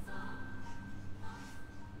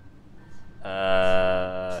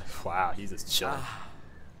 Wow, he's just chilling.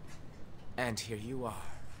 And here you are.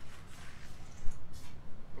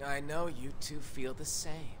 I know you two feel the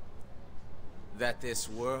same. That this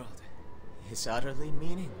world is utterly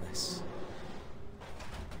meaningless.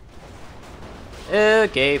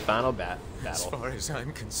 Okay, final As battle. far as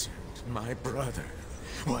I'm concerned, my brother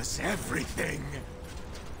was everything.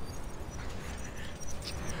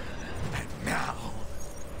 And now,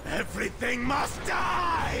 everything must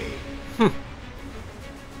die!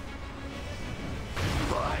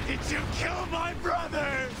 Why did you kill my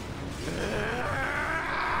brother?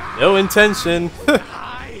 No intention.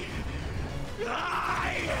 I...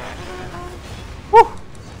 Whew.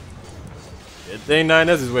 Good thing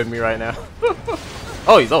 9S is with me right now.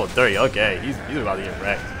 Oh, he's level 30. Okay, he's about to get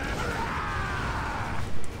wrecked.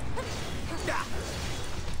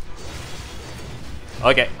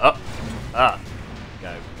 Okay. Up. Gotta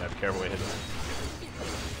be careful with him.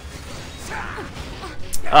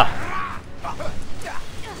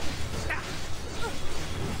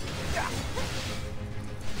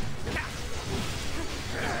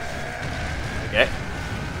 Okay.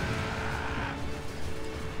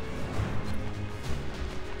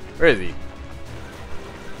 Where is he?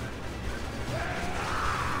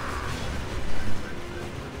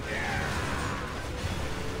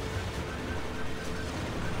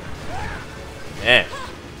 Man.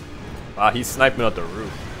 Wow, he's sniping up the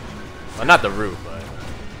roof. Well, not the roof, but...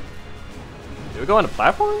 Did we go on the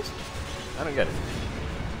platforms? I don't get it.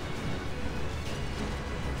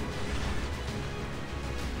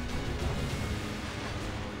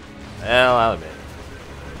 Well, I'll admit.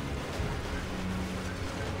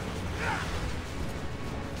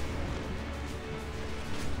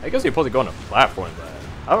 I guess you're supposed to go on a platform, but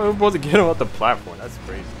how are we supposed to get him off the platform? That's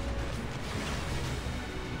crazy.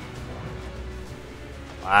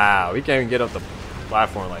 Wow, we can't even get up the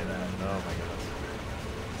platform like that. Oh my goodness.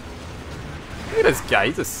 Look at this guy,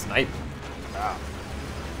 he's a sniper. Wow.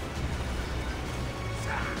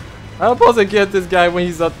 How am I supposed to get this guy when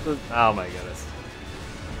he's up the... Oh my goodness.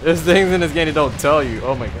 There's things in this game that don't tell you.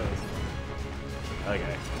 Oh my goodness.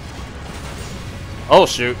 Okay. Oh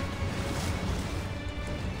shoot.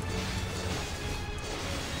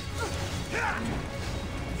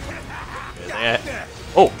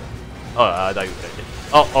 Oh! Oh, I thought you were dead.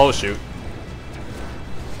 Oh shoot.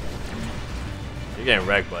 You're getting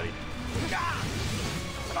wrecked, buddy.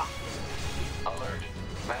 Alert.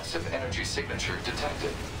 Massive energy signature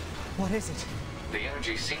detected. What is it? The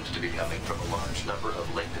energy seems to be coming from a large number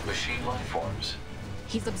of linked machine life forms.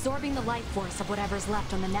 He's absorbing the life force of whatever's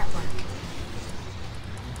left on the network.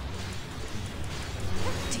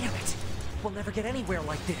 Damn it! We'll never get anywhere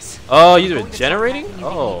like this. Oh, I'm he's going to try regenerating? hacking you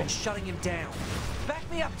Oh. and shutting him down.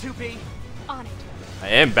 Back me up, 2B. On it. I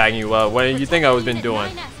am backing you up. What do you think I was been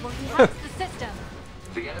doing? The system.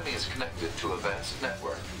 The enemy is connected to a vast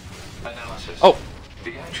network. Analysis. Oh.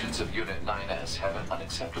 The actions of Unit 9S have an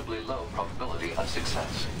unacceptably low probability of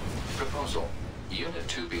success. Proposal. Unit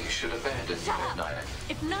 2B should abandon Shut Unit up. 9S.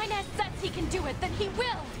 If 9S says he can do it, then he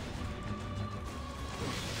will.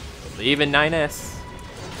 Believe in 9S.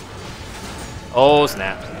 Oh,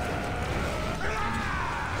 snap.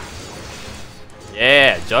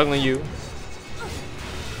 Yeah, juggling you.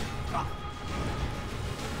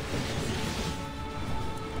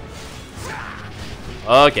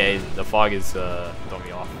 Okay, the fog is throwing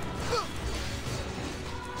me off.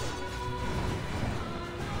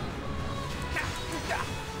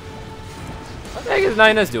 What the heck is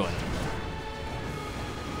 9S doing?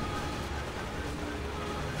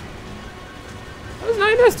 What is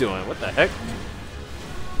 9S doing? What the heck?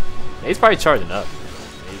 Yeah, he's probably charging up.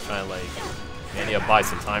 Yeah, he's trying to like, man, need to buy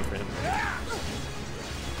some time for him.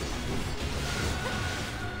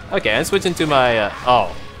 Okay, I'm switching to my,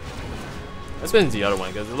 oh. Let's switch to the other one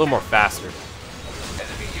because it's a little more faster.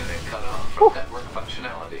 Enemy unit cut off from network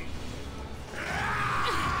functionality.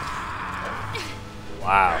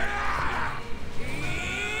 Wow.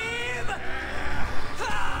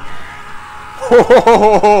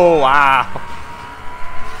 Oh, wow.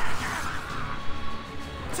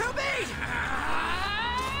 2B!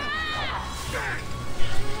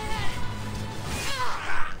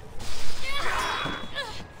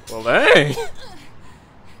 Well, dang.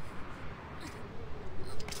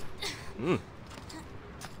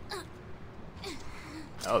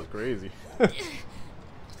 That was crazy.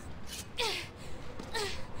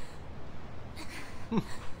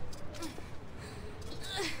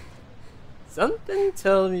 Something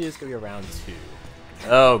tells me it's gonna be around 2.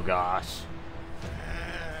 Oh gosh.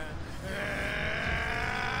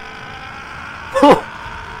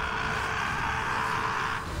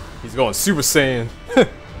 He's going Super Saiyan.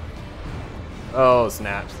 Oh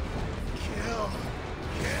snaps.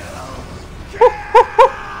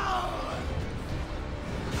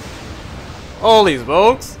 Holy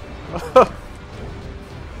smokes.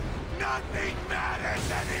 Nothing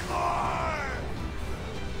matters anymore.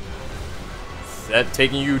 Set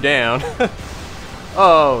taking you down.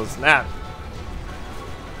 Oh snap.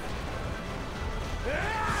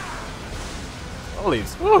 Holy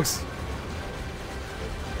smokes.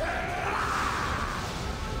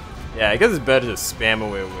 Yeah, I guess it's better to spam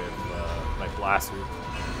away with my blaster.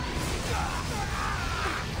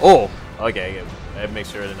 Oh, okay. I have to make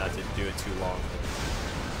sure not to do it too long.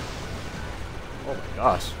 Oh my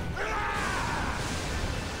gosh.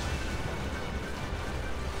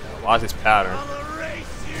 Watch this pattern. I'll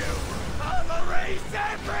erase you. I'll erase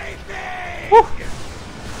everything. Woo.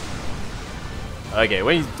 Okay,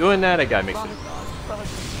 when he's doing that, I gotta make sure.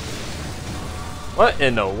 What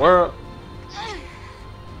in the world?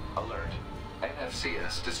 Alert.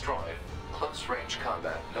 NFCS destroyed. Close range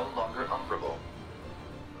combat no longer operable.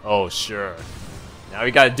 Oh, sure. Now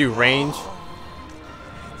we gotta do range.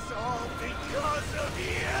 It's all because of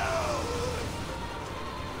you.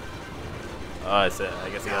 I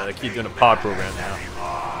guess I gotta keep doing a pod program now.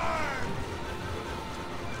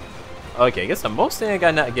 Okay, I guess the most thing I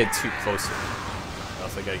gotta not get too close to him. I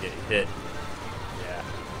also gotta get hit. Yeah.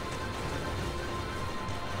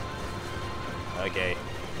 Okay.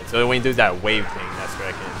 So when he does that wave thing, that's where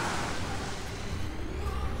I can.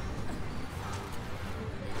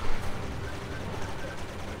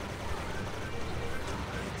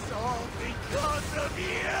 It's all because of you.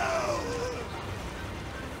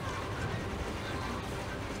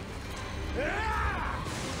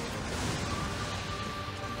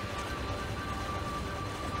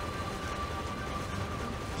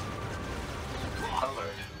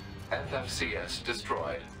 Alert. FFCS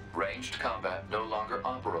destroyed. Ranged combat no longer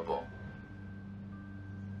operable.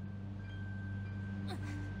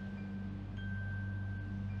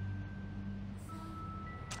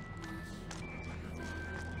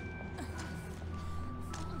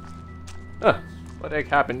 Huh. What the heck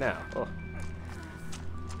happened now? Oh.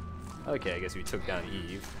 Okay, I guess we took down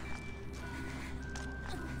Eve.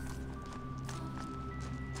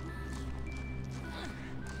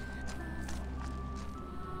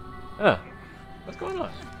 Huh. What's going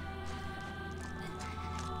on?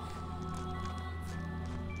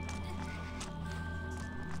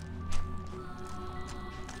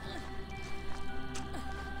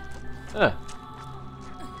 Huh.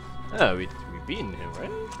 Oh, we beaten him,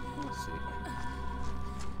 right? Let's see.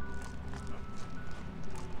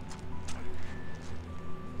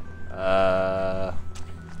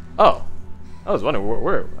 Oh. I was wondering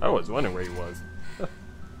where I was wondering where he was.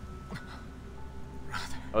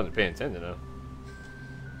 I wasn't paying attention though.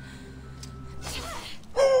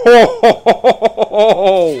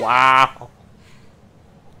 Oh, wow.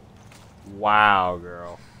 Wow,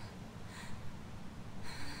 girl.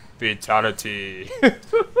 Fatality.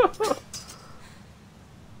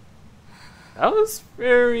 That was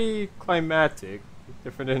very climactic,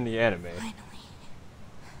 different than the anime. Finally.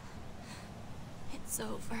 It's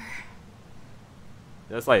over.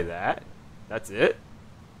 Just like that? That's it?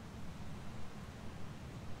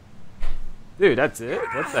 Dude, that's it?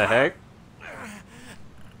 What the heck?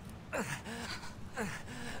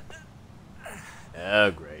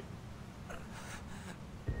 Oh, great.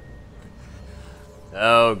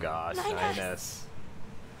 Oh gosh, 9S.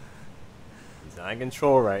 He's not in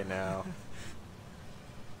control right now.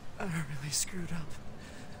 I really screwed up.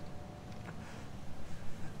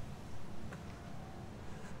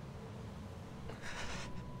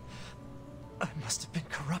 I must have been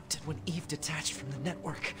corrupted when Eve detached from the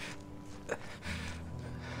network.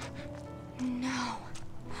 No.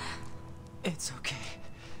 It's okay.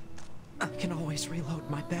 I can always reload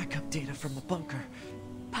my backup data from the bunker.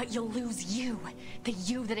 But you'll lose you. The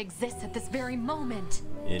you that exists at this very moment.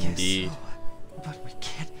 Indeed. Guess so, but we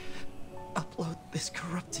can't upload this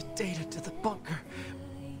corrupted data to the bunker.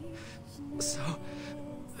 So...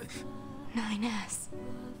 9S.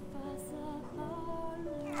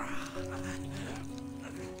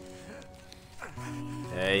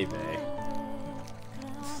 Hey, babe.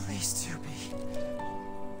 Please, Tubi.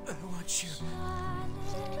 I want you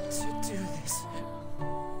to do this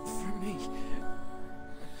for me.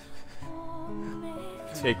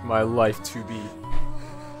 Take my life to be.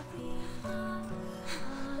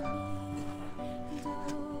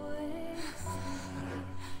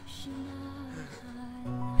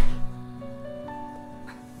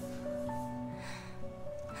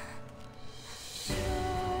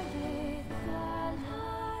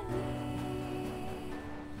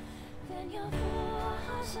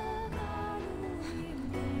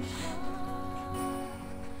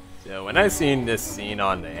 Yeah, when I seen this scene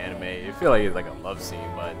on the anime, it feel like it's like a love scene,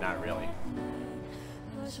 but not really.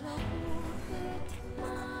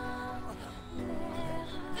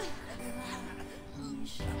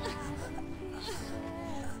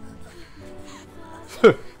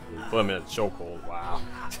 Put him in a chokehold. Wow.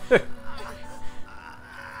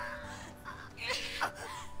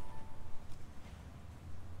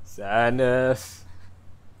 Sadness.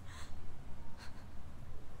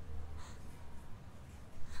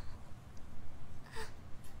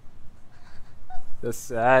 The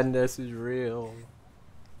sadness is real.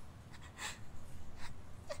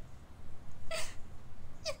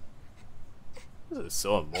 This is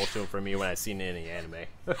so emotional for me when I seen it in the anime.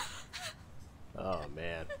 Oh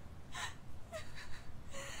man.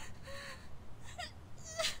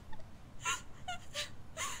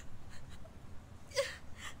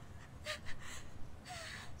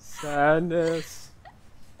 Sadness.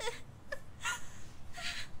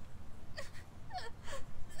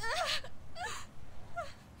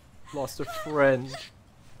 Lost a friend.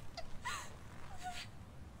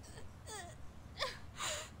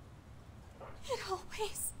 It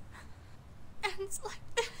always ends like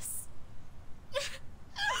this.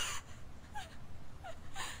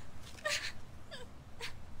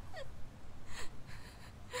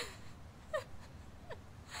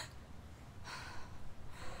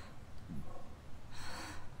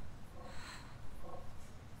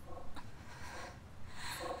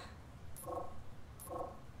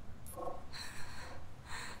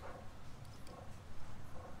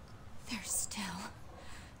 There's still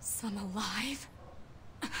some alive.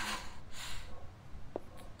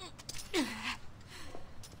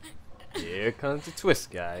 Here comes the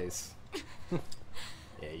twist, guys.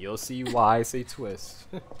 Yeah, you'll see why I say twist.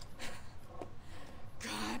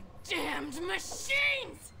 Goddamned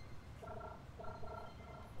machines!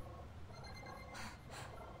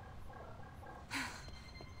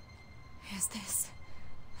 Is this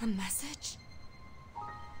a message?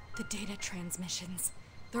 The data transmissions,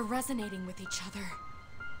 they're resonating with each other.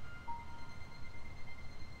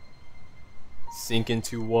 Sink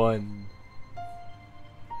into one.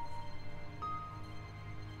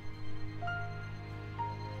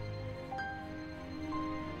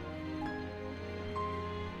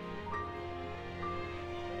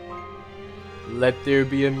 Let there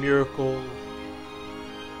be a miracle.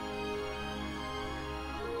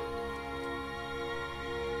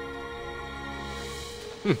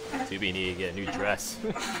 Tubi need to get a new dress.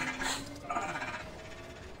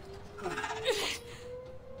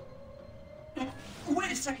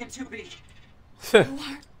 Wait a second, 2B.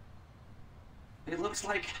 It looks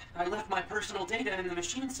like I left my personal data in the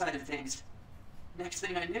machine side of things. Next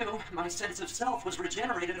thing I knew, my sense of self was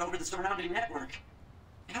regenerated over the surrounding network.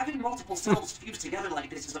 Having multiple selves fused together like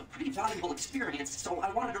this is a pretty valuable experience, so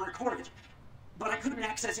I wanted to record it. But I couldn't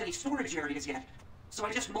access any storage areas yet, so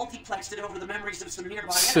I just multiplexed it over the memories of some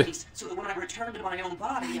nearby enemies, so that when I returned to my own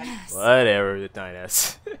body, Whatever, the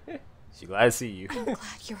 9S. She's glad to see you. I'm glad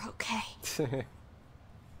you're okay.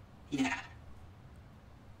 Yeah.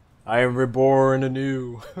 I am reborn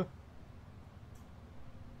anew.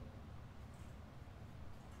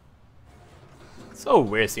 So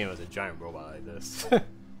weird seeing him as a giant robot like this.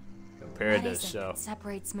 Compared to the show. What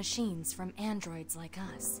separates machines from androids like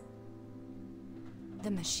us?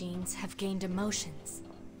 The machines have gained emotions,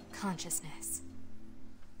 consciousness.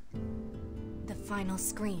 The final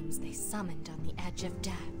screams they summoned on the edge of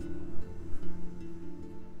death.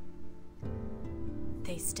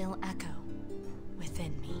 They still echo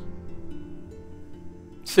within me.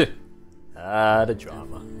 The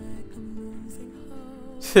drama.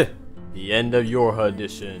 The End of Yorha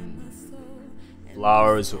Edition.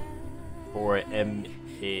 Flowers for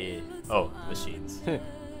M.A. Oh, machines.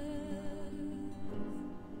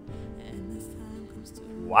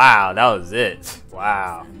 Wow, that was it.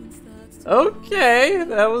 Wow. Okay,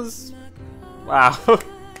 that was... Wow.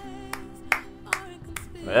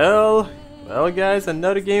 Well, guys,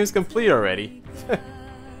 another game's complete already.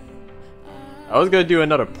 I was gonna do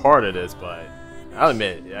another part of this, but I'll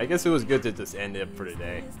admit, I guess it was good to just end it for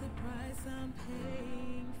today.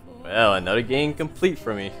 Well, another game complete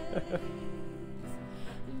for me.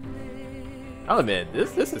 I'll admit,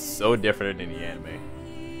 this is so different than the anime.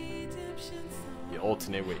 The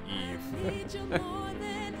alternate with Eve.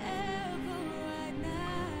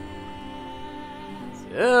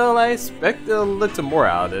 Still, I expected a little more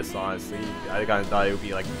out of this, honestly. I kinda thought it would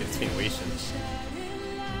be like a continuation.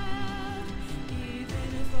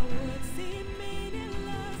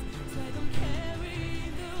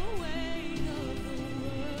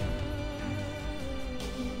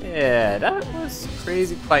 Yeah, that was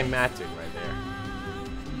crazy climactic right there.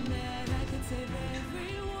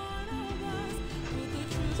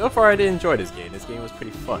 So far, I did enjoy this game. This game was pretty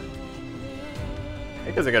fun.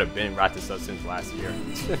 Because I could have been wrapped this up since last year.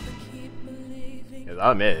 Because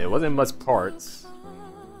I'll admit, it wasn't much parts.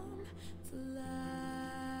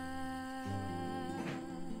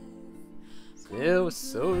 It was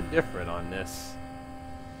so different on this.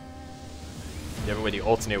 Different with the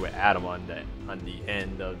alternate with Adam on the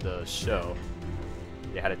end of the show.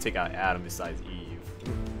 They had to take out Adam besides Eve.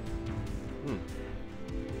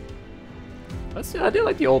 Let's see, I did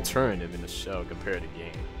like the alternative in the show compared to the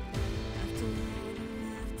game.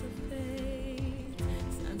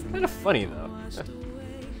 Kind of funny though.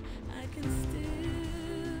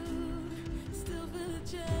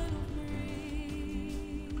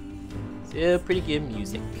 Still pretty good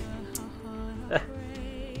music.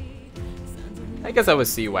 I guess I would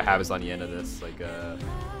see what happens on the end of this. Like,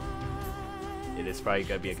 it is probably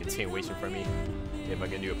gonna be a continuation for me if I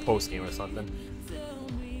can do a post game or something.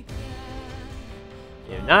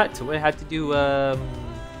 If not, to what I have to do, I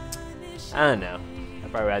don't know. I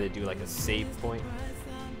probably had to do like a save point.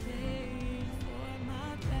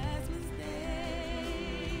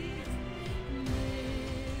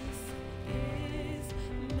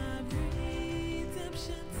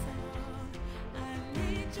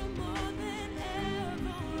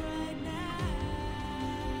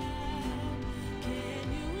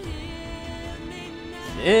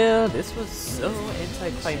 Yeah, this was so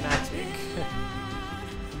anticlimactic.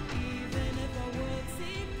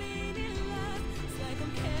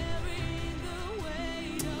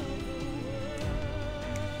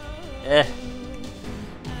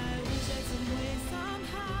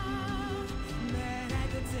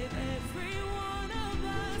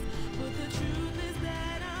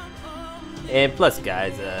 And plus,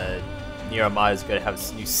 guys, Nier Automata is gonna have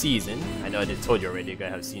a new season. I know I just told you already, they're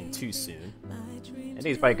gonna have season 2 soon. I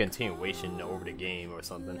think it's probably a continuation over the game or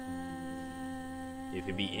something. It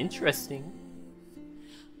could be interesting.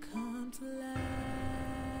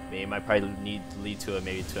 Maybe it might probably need to lead to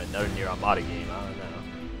maybe to another Nier Automata game. I don't know.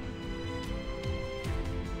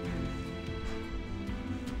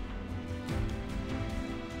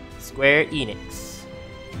 Square Enix.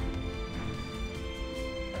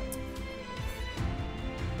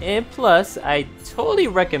 And plus, I totally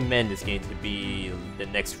recommend this game to be the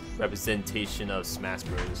next representation of Smash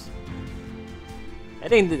Bros. I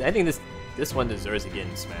think this one deserves to get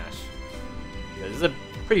in Smash. This is a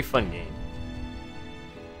pretty fun game.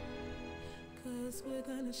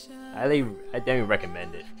 I definitely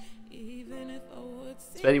recommend it.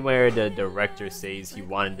 Especially where the director says he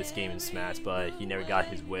wanted this game in Smash, but he never got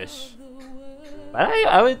his wish. But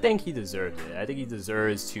I would think he deserved it. I think he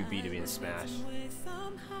deserves to be in Smash.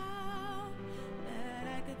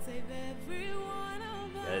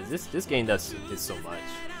 This game does so much.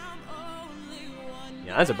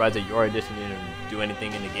 Yeah, I'm surprised that Yorha Edition didn't do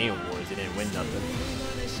anything in the Game Awards. It didn't win nothing.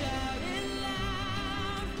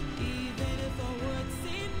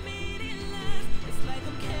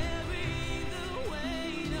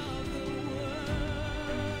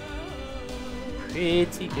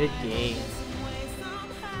 Pretty good game.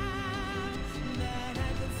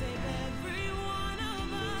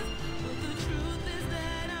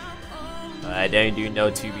 I don't do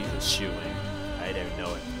know 2B was shooing. I don't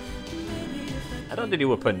know it. I don't think they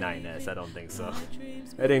would put 9S. I don't think so.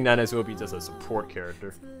 I think 9S will be just a support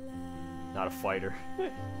character, not a fighter.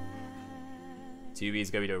 2B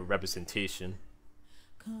is gonna be the representation.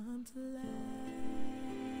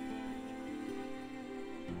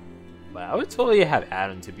 But I would totally have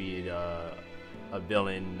Adam to be a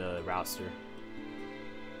villain roster.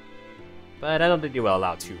 But I don't think they will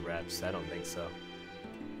allow 2 reps. I don't think so.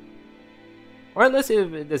 Or unless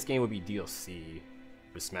this game would be DLC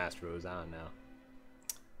for Smash Bros. I don't know.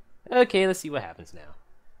 Okay, let's see what happens now.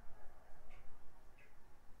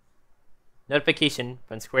 Notification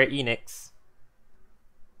from Square Enix.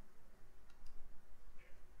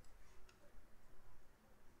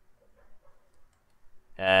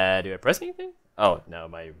 Do I press anything? Oh, no,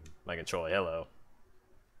 my controller, hello.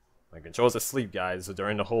 My controller's asleep, guys, so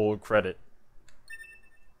during the whole credit.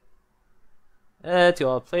 To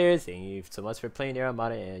all players, thank you so much for playing Nier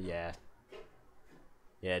Automata, and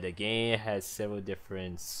yeah, the game has several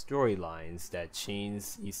different storylines that change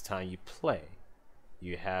each time you play.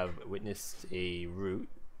 You have witnessed a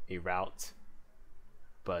route,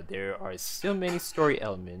 but there are still many story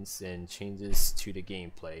elements and changes to the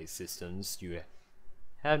gameplay systems you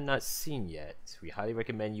have not seen yet. We highly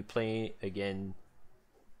recommend you play again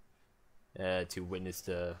to witness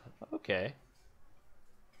the... Okay.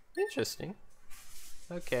 Interesting.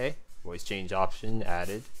 Okay. Voice change option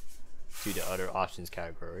added to the other options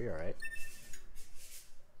category, alright.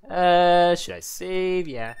 Should I save?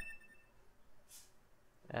 Yeah.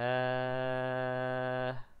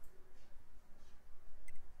 I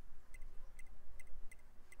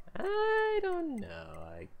don't know.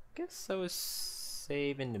 I guess I was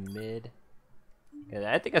save in the mid.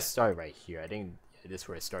 Yeah, I think I started right here. I think this is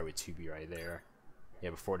where I started with 2B right there.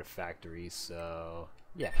 Yeah, before the factory. So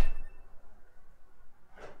yeah.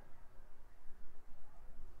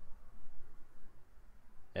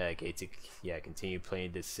 Okay, continue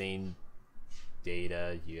playing the same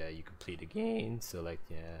data. Yeah, you complete the game. So like,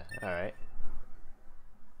 yeah, all right.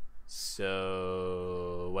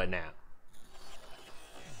 So what now?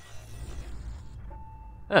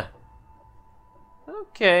 Huh.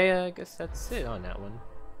 Okay, I guess that's it on that one.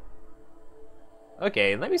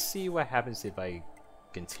 Okay, let me see what happens if I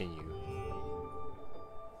continue.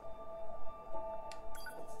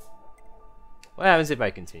 What happens if I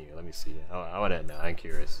continue? Let me see. I want to know. I'm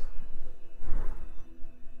curious.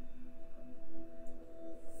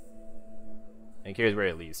 I'm curious where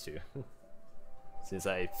it leads to. Since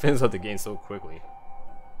I finished up the game so quickly.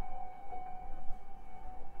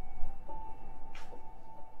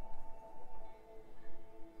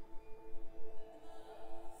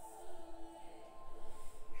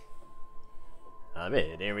 I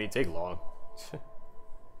mean, it didn't really take long.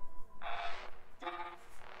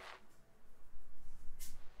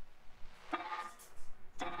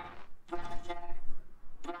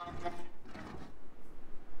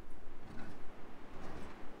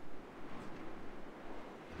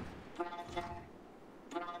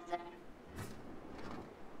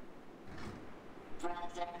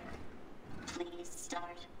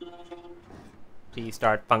 Please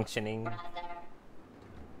start functioning.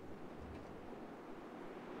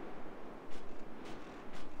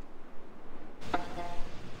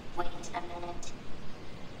 Wait a minute.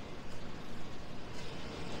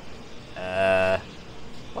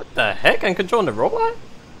 What the heck? I'm controlling the robot?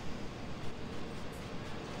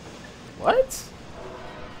 What?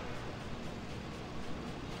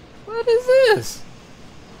 What is this?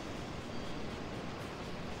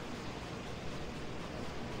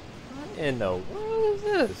 What in the world is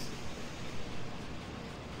this?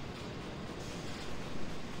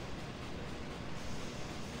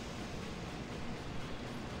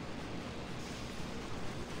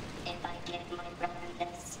 If I give my brother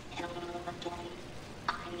this, he'll move again.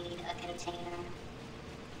 I need a container.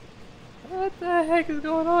 What the heck is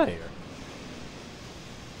going on here?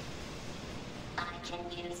 I can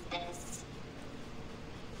use this.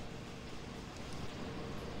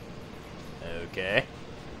 Okay.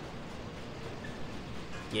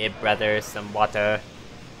 Give brother some water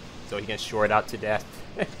so he can short out to death.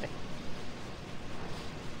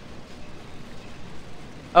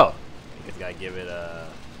 Oh, I guess gotta give it a.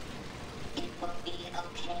 It will be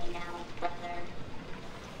okay now, brother.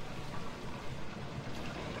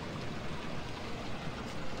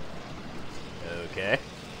 Okay.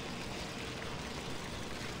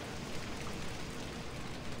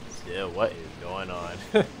 Still, what is going on?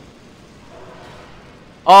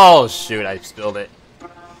 Oh shoot, I spilled it.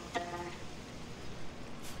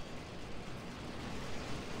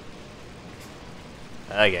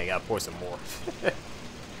 Okay, I gotta pour some more.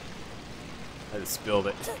 I just spilled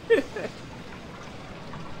it.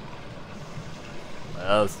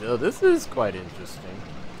 Well, still, this is quite interesting.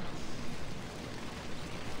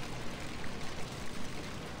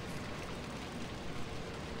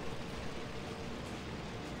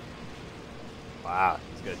 Wow,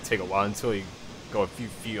 it's gonna take a while until you go a few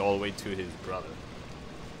feet all the way to his brother.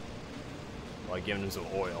 While giving him some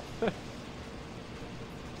oil.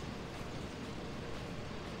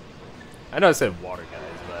 I know I said water, guys,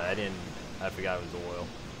 but I forgot it was oil.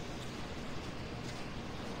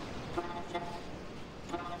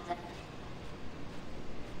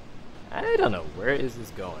 I don't know, where is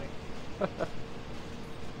this going? Well,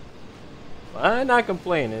 I'm not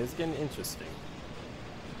complaining, it's getting interesting.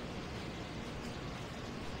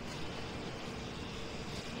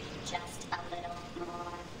 Just a little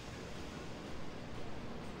more.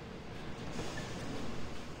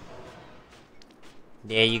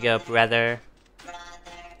 There you go, brother.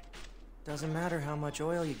 Doesn't matter how much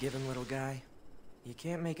oil you give him, little guy. You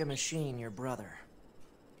can't make a machine your brother.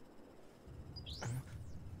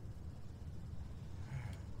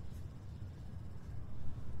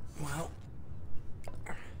 Well,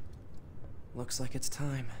 looks like it's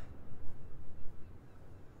time.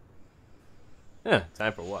 Huh,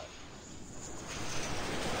 time for what?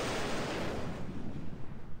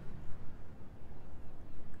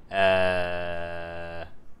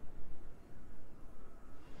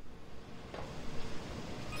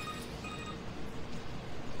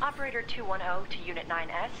 Operator 210 to Unit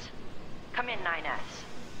 9S. Come in, 9S.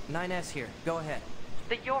 9S here. Go ahead.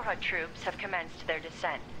 The Yorha troops have commenced their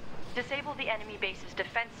descent. Disable the enemy base's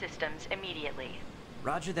defense systems immediately.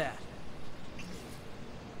 Roger that.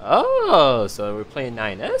 Oh, so we're playing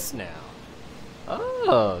 9S now.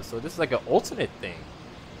 Oh, so this is like an alternate thing.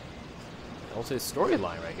 Alternate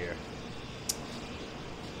storyline right here.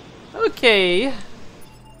 Okay.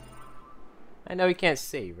 I know we can't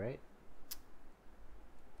save, right?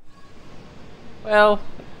 Well,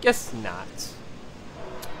 I guess not.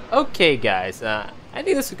 Okay, guys. I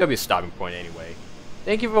think this is gonna be a stopping point anyway.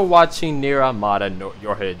 Thank you for watching Nier Automata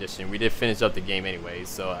Yorha Edition. We did finish up the game anyway,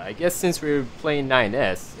 so I guess since we're playing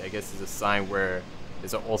 9S, I guess it's a sign where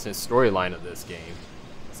there's an alternate storyline of this game.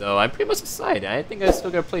 So I'm pretty much excited. I think I'm still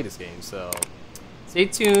gonna play this game. So stay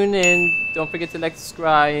tuned and don't forget to like,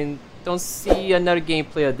 subscribe, and don't see another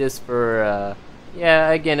gameplay of this for yeah,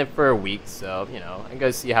 again for a week. So you know, I'm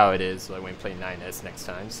gonna see how it is when I play 9S next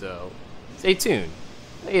time. So stay tuned.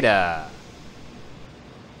 Later.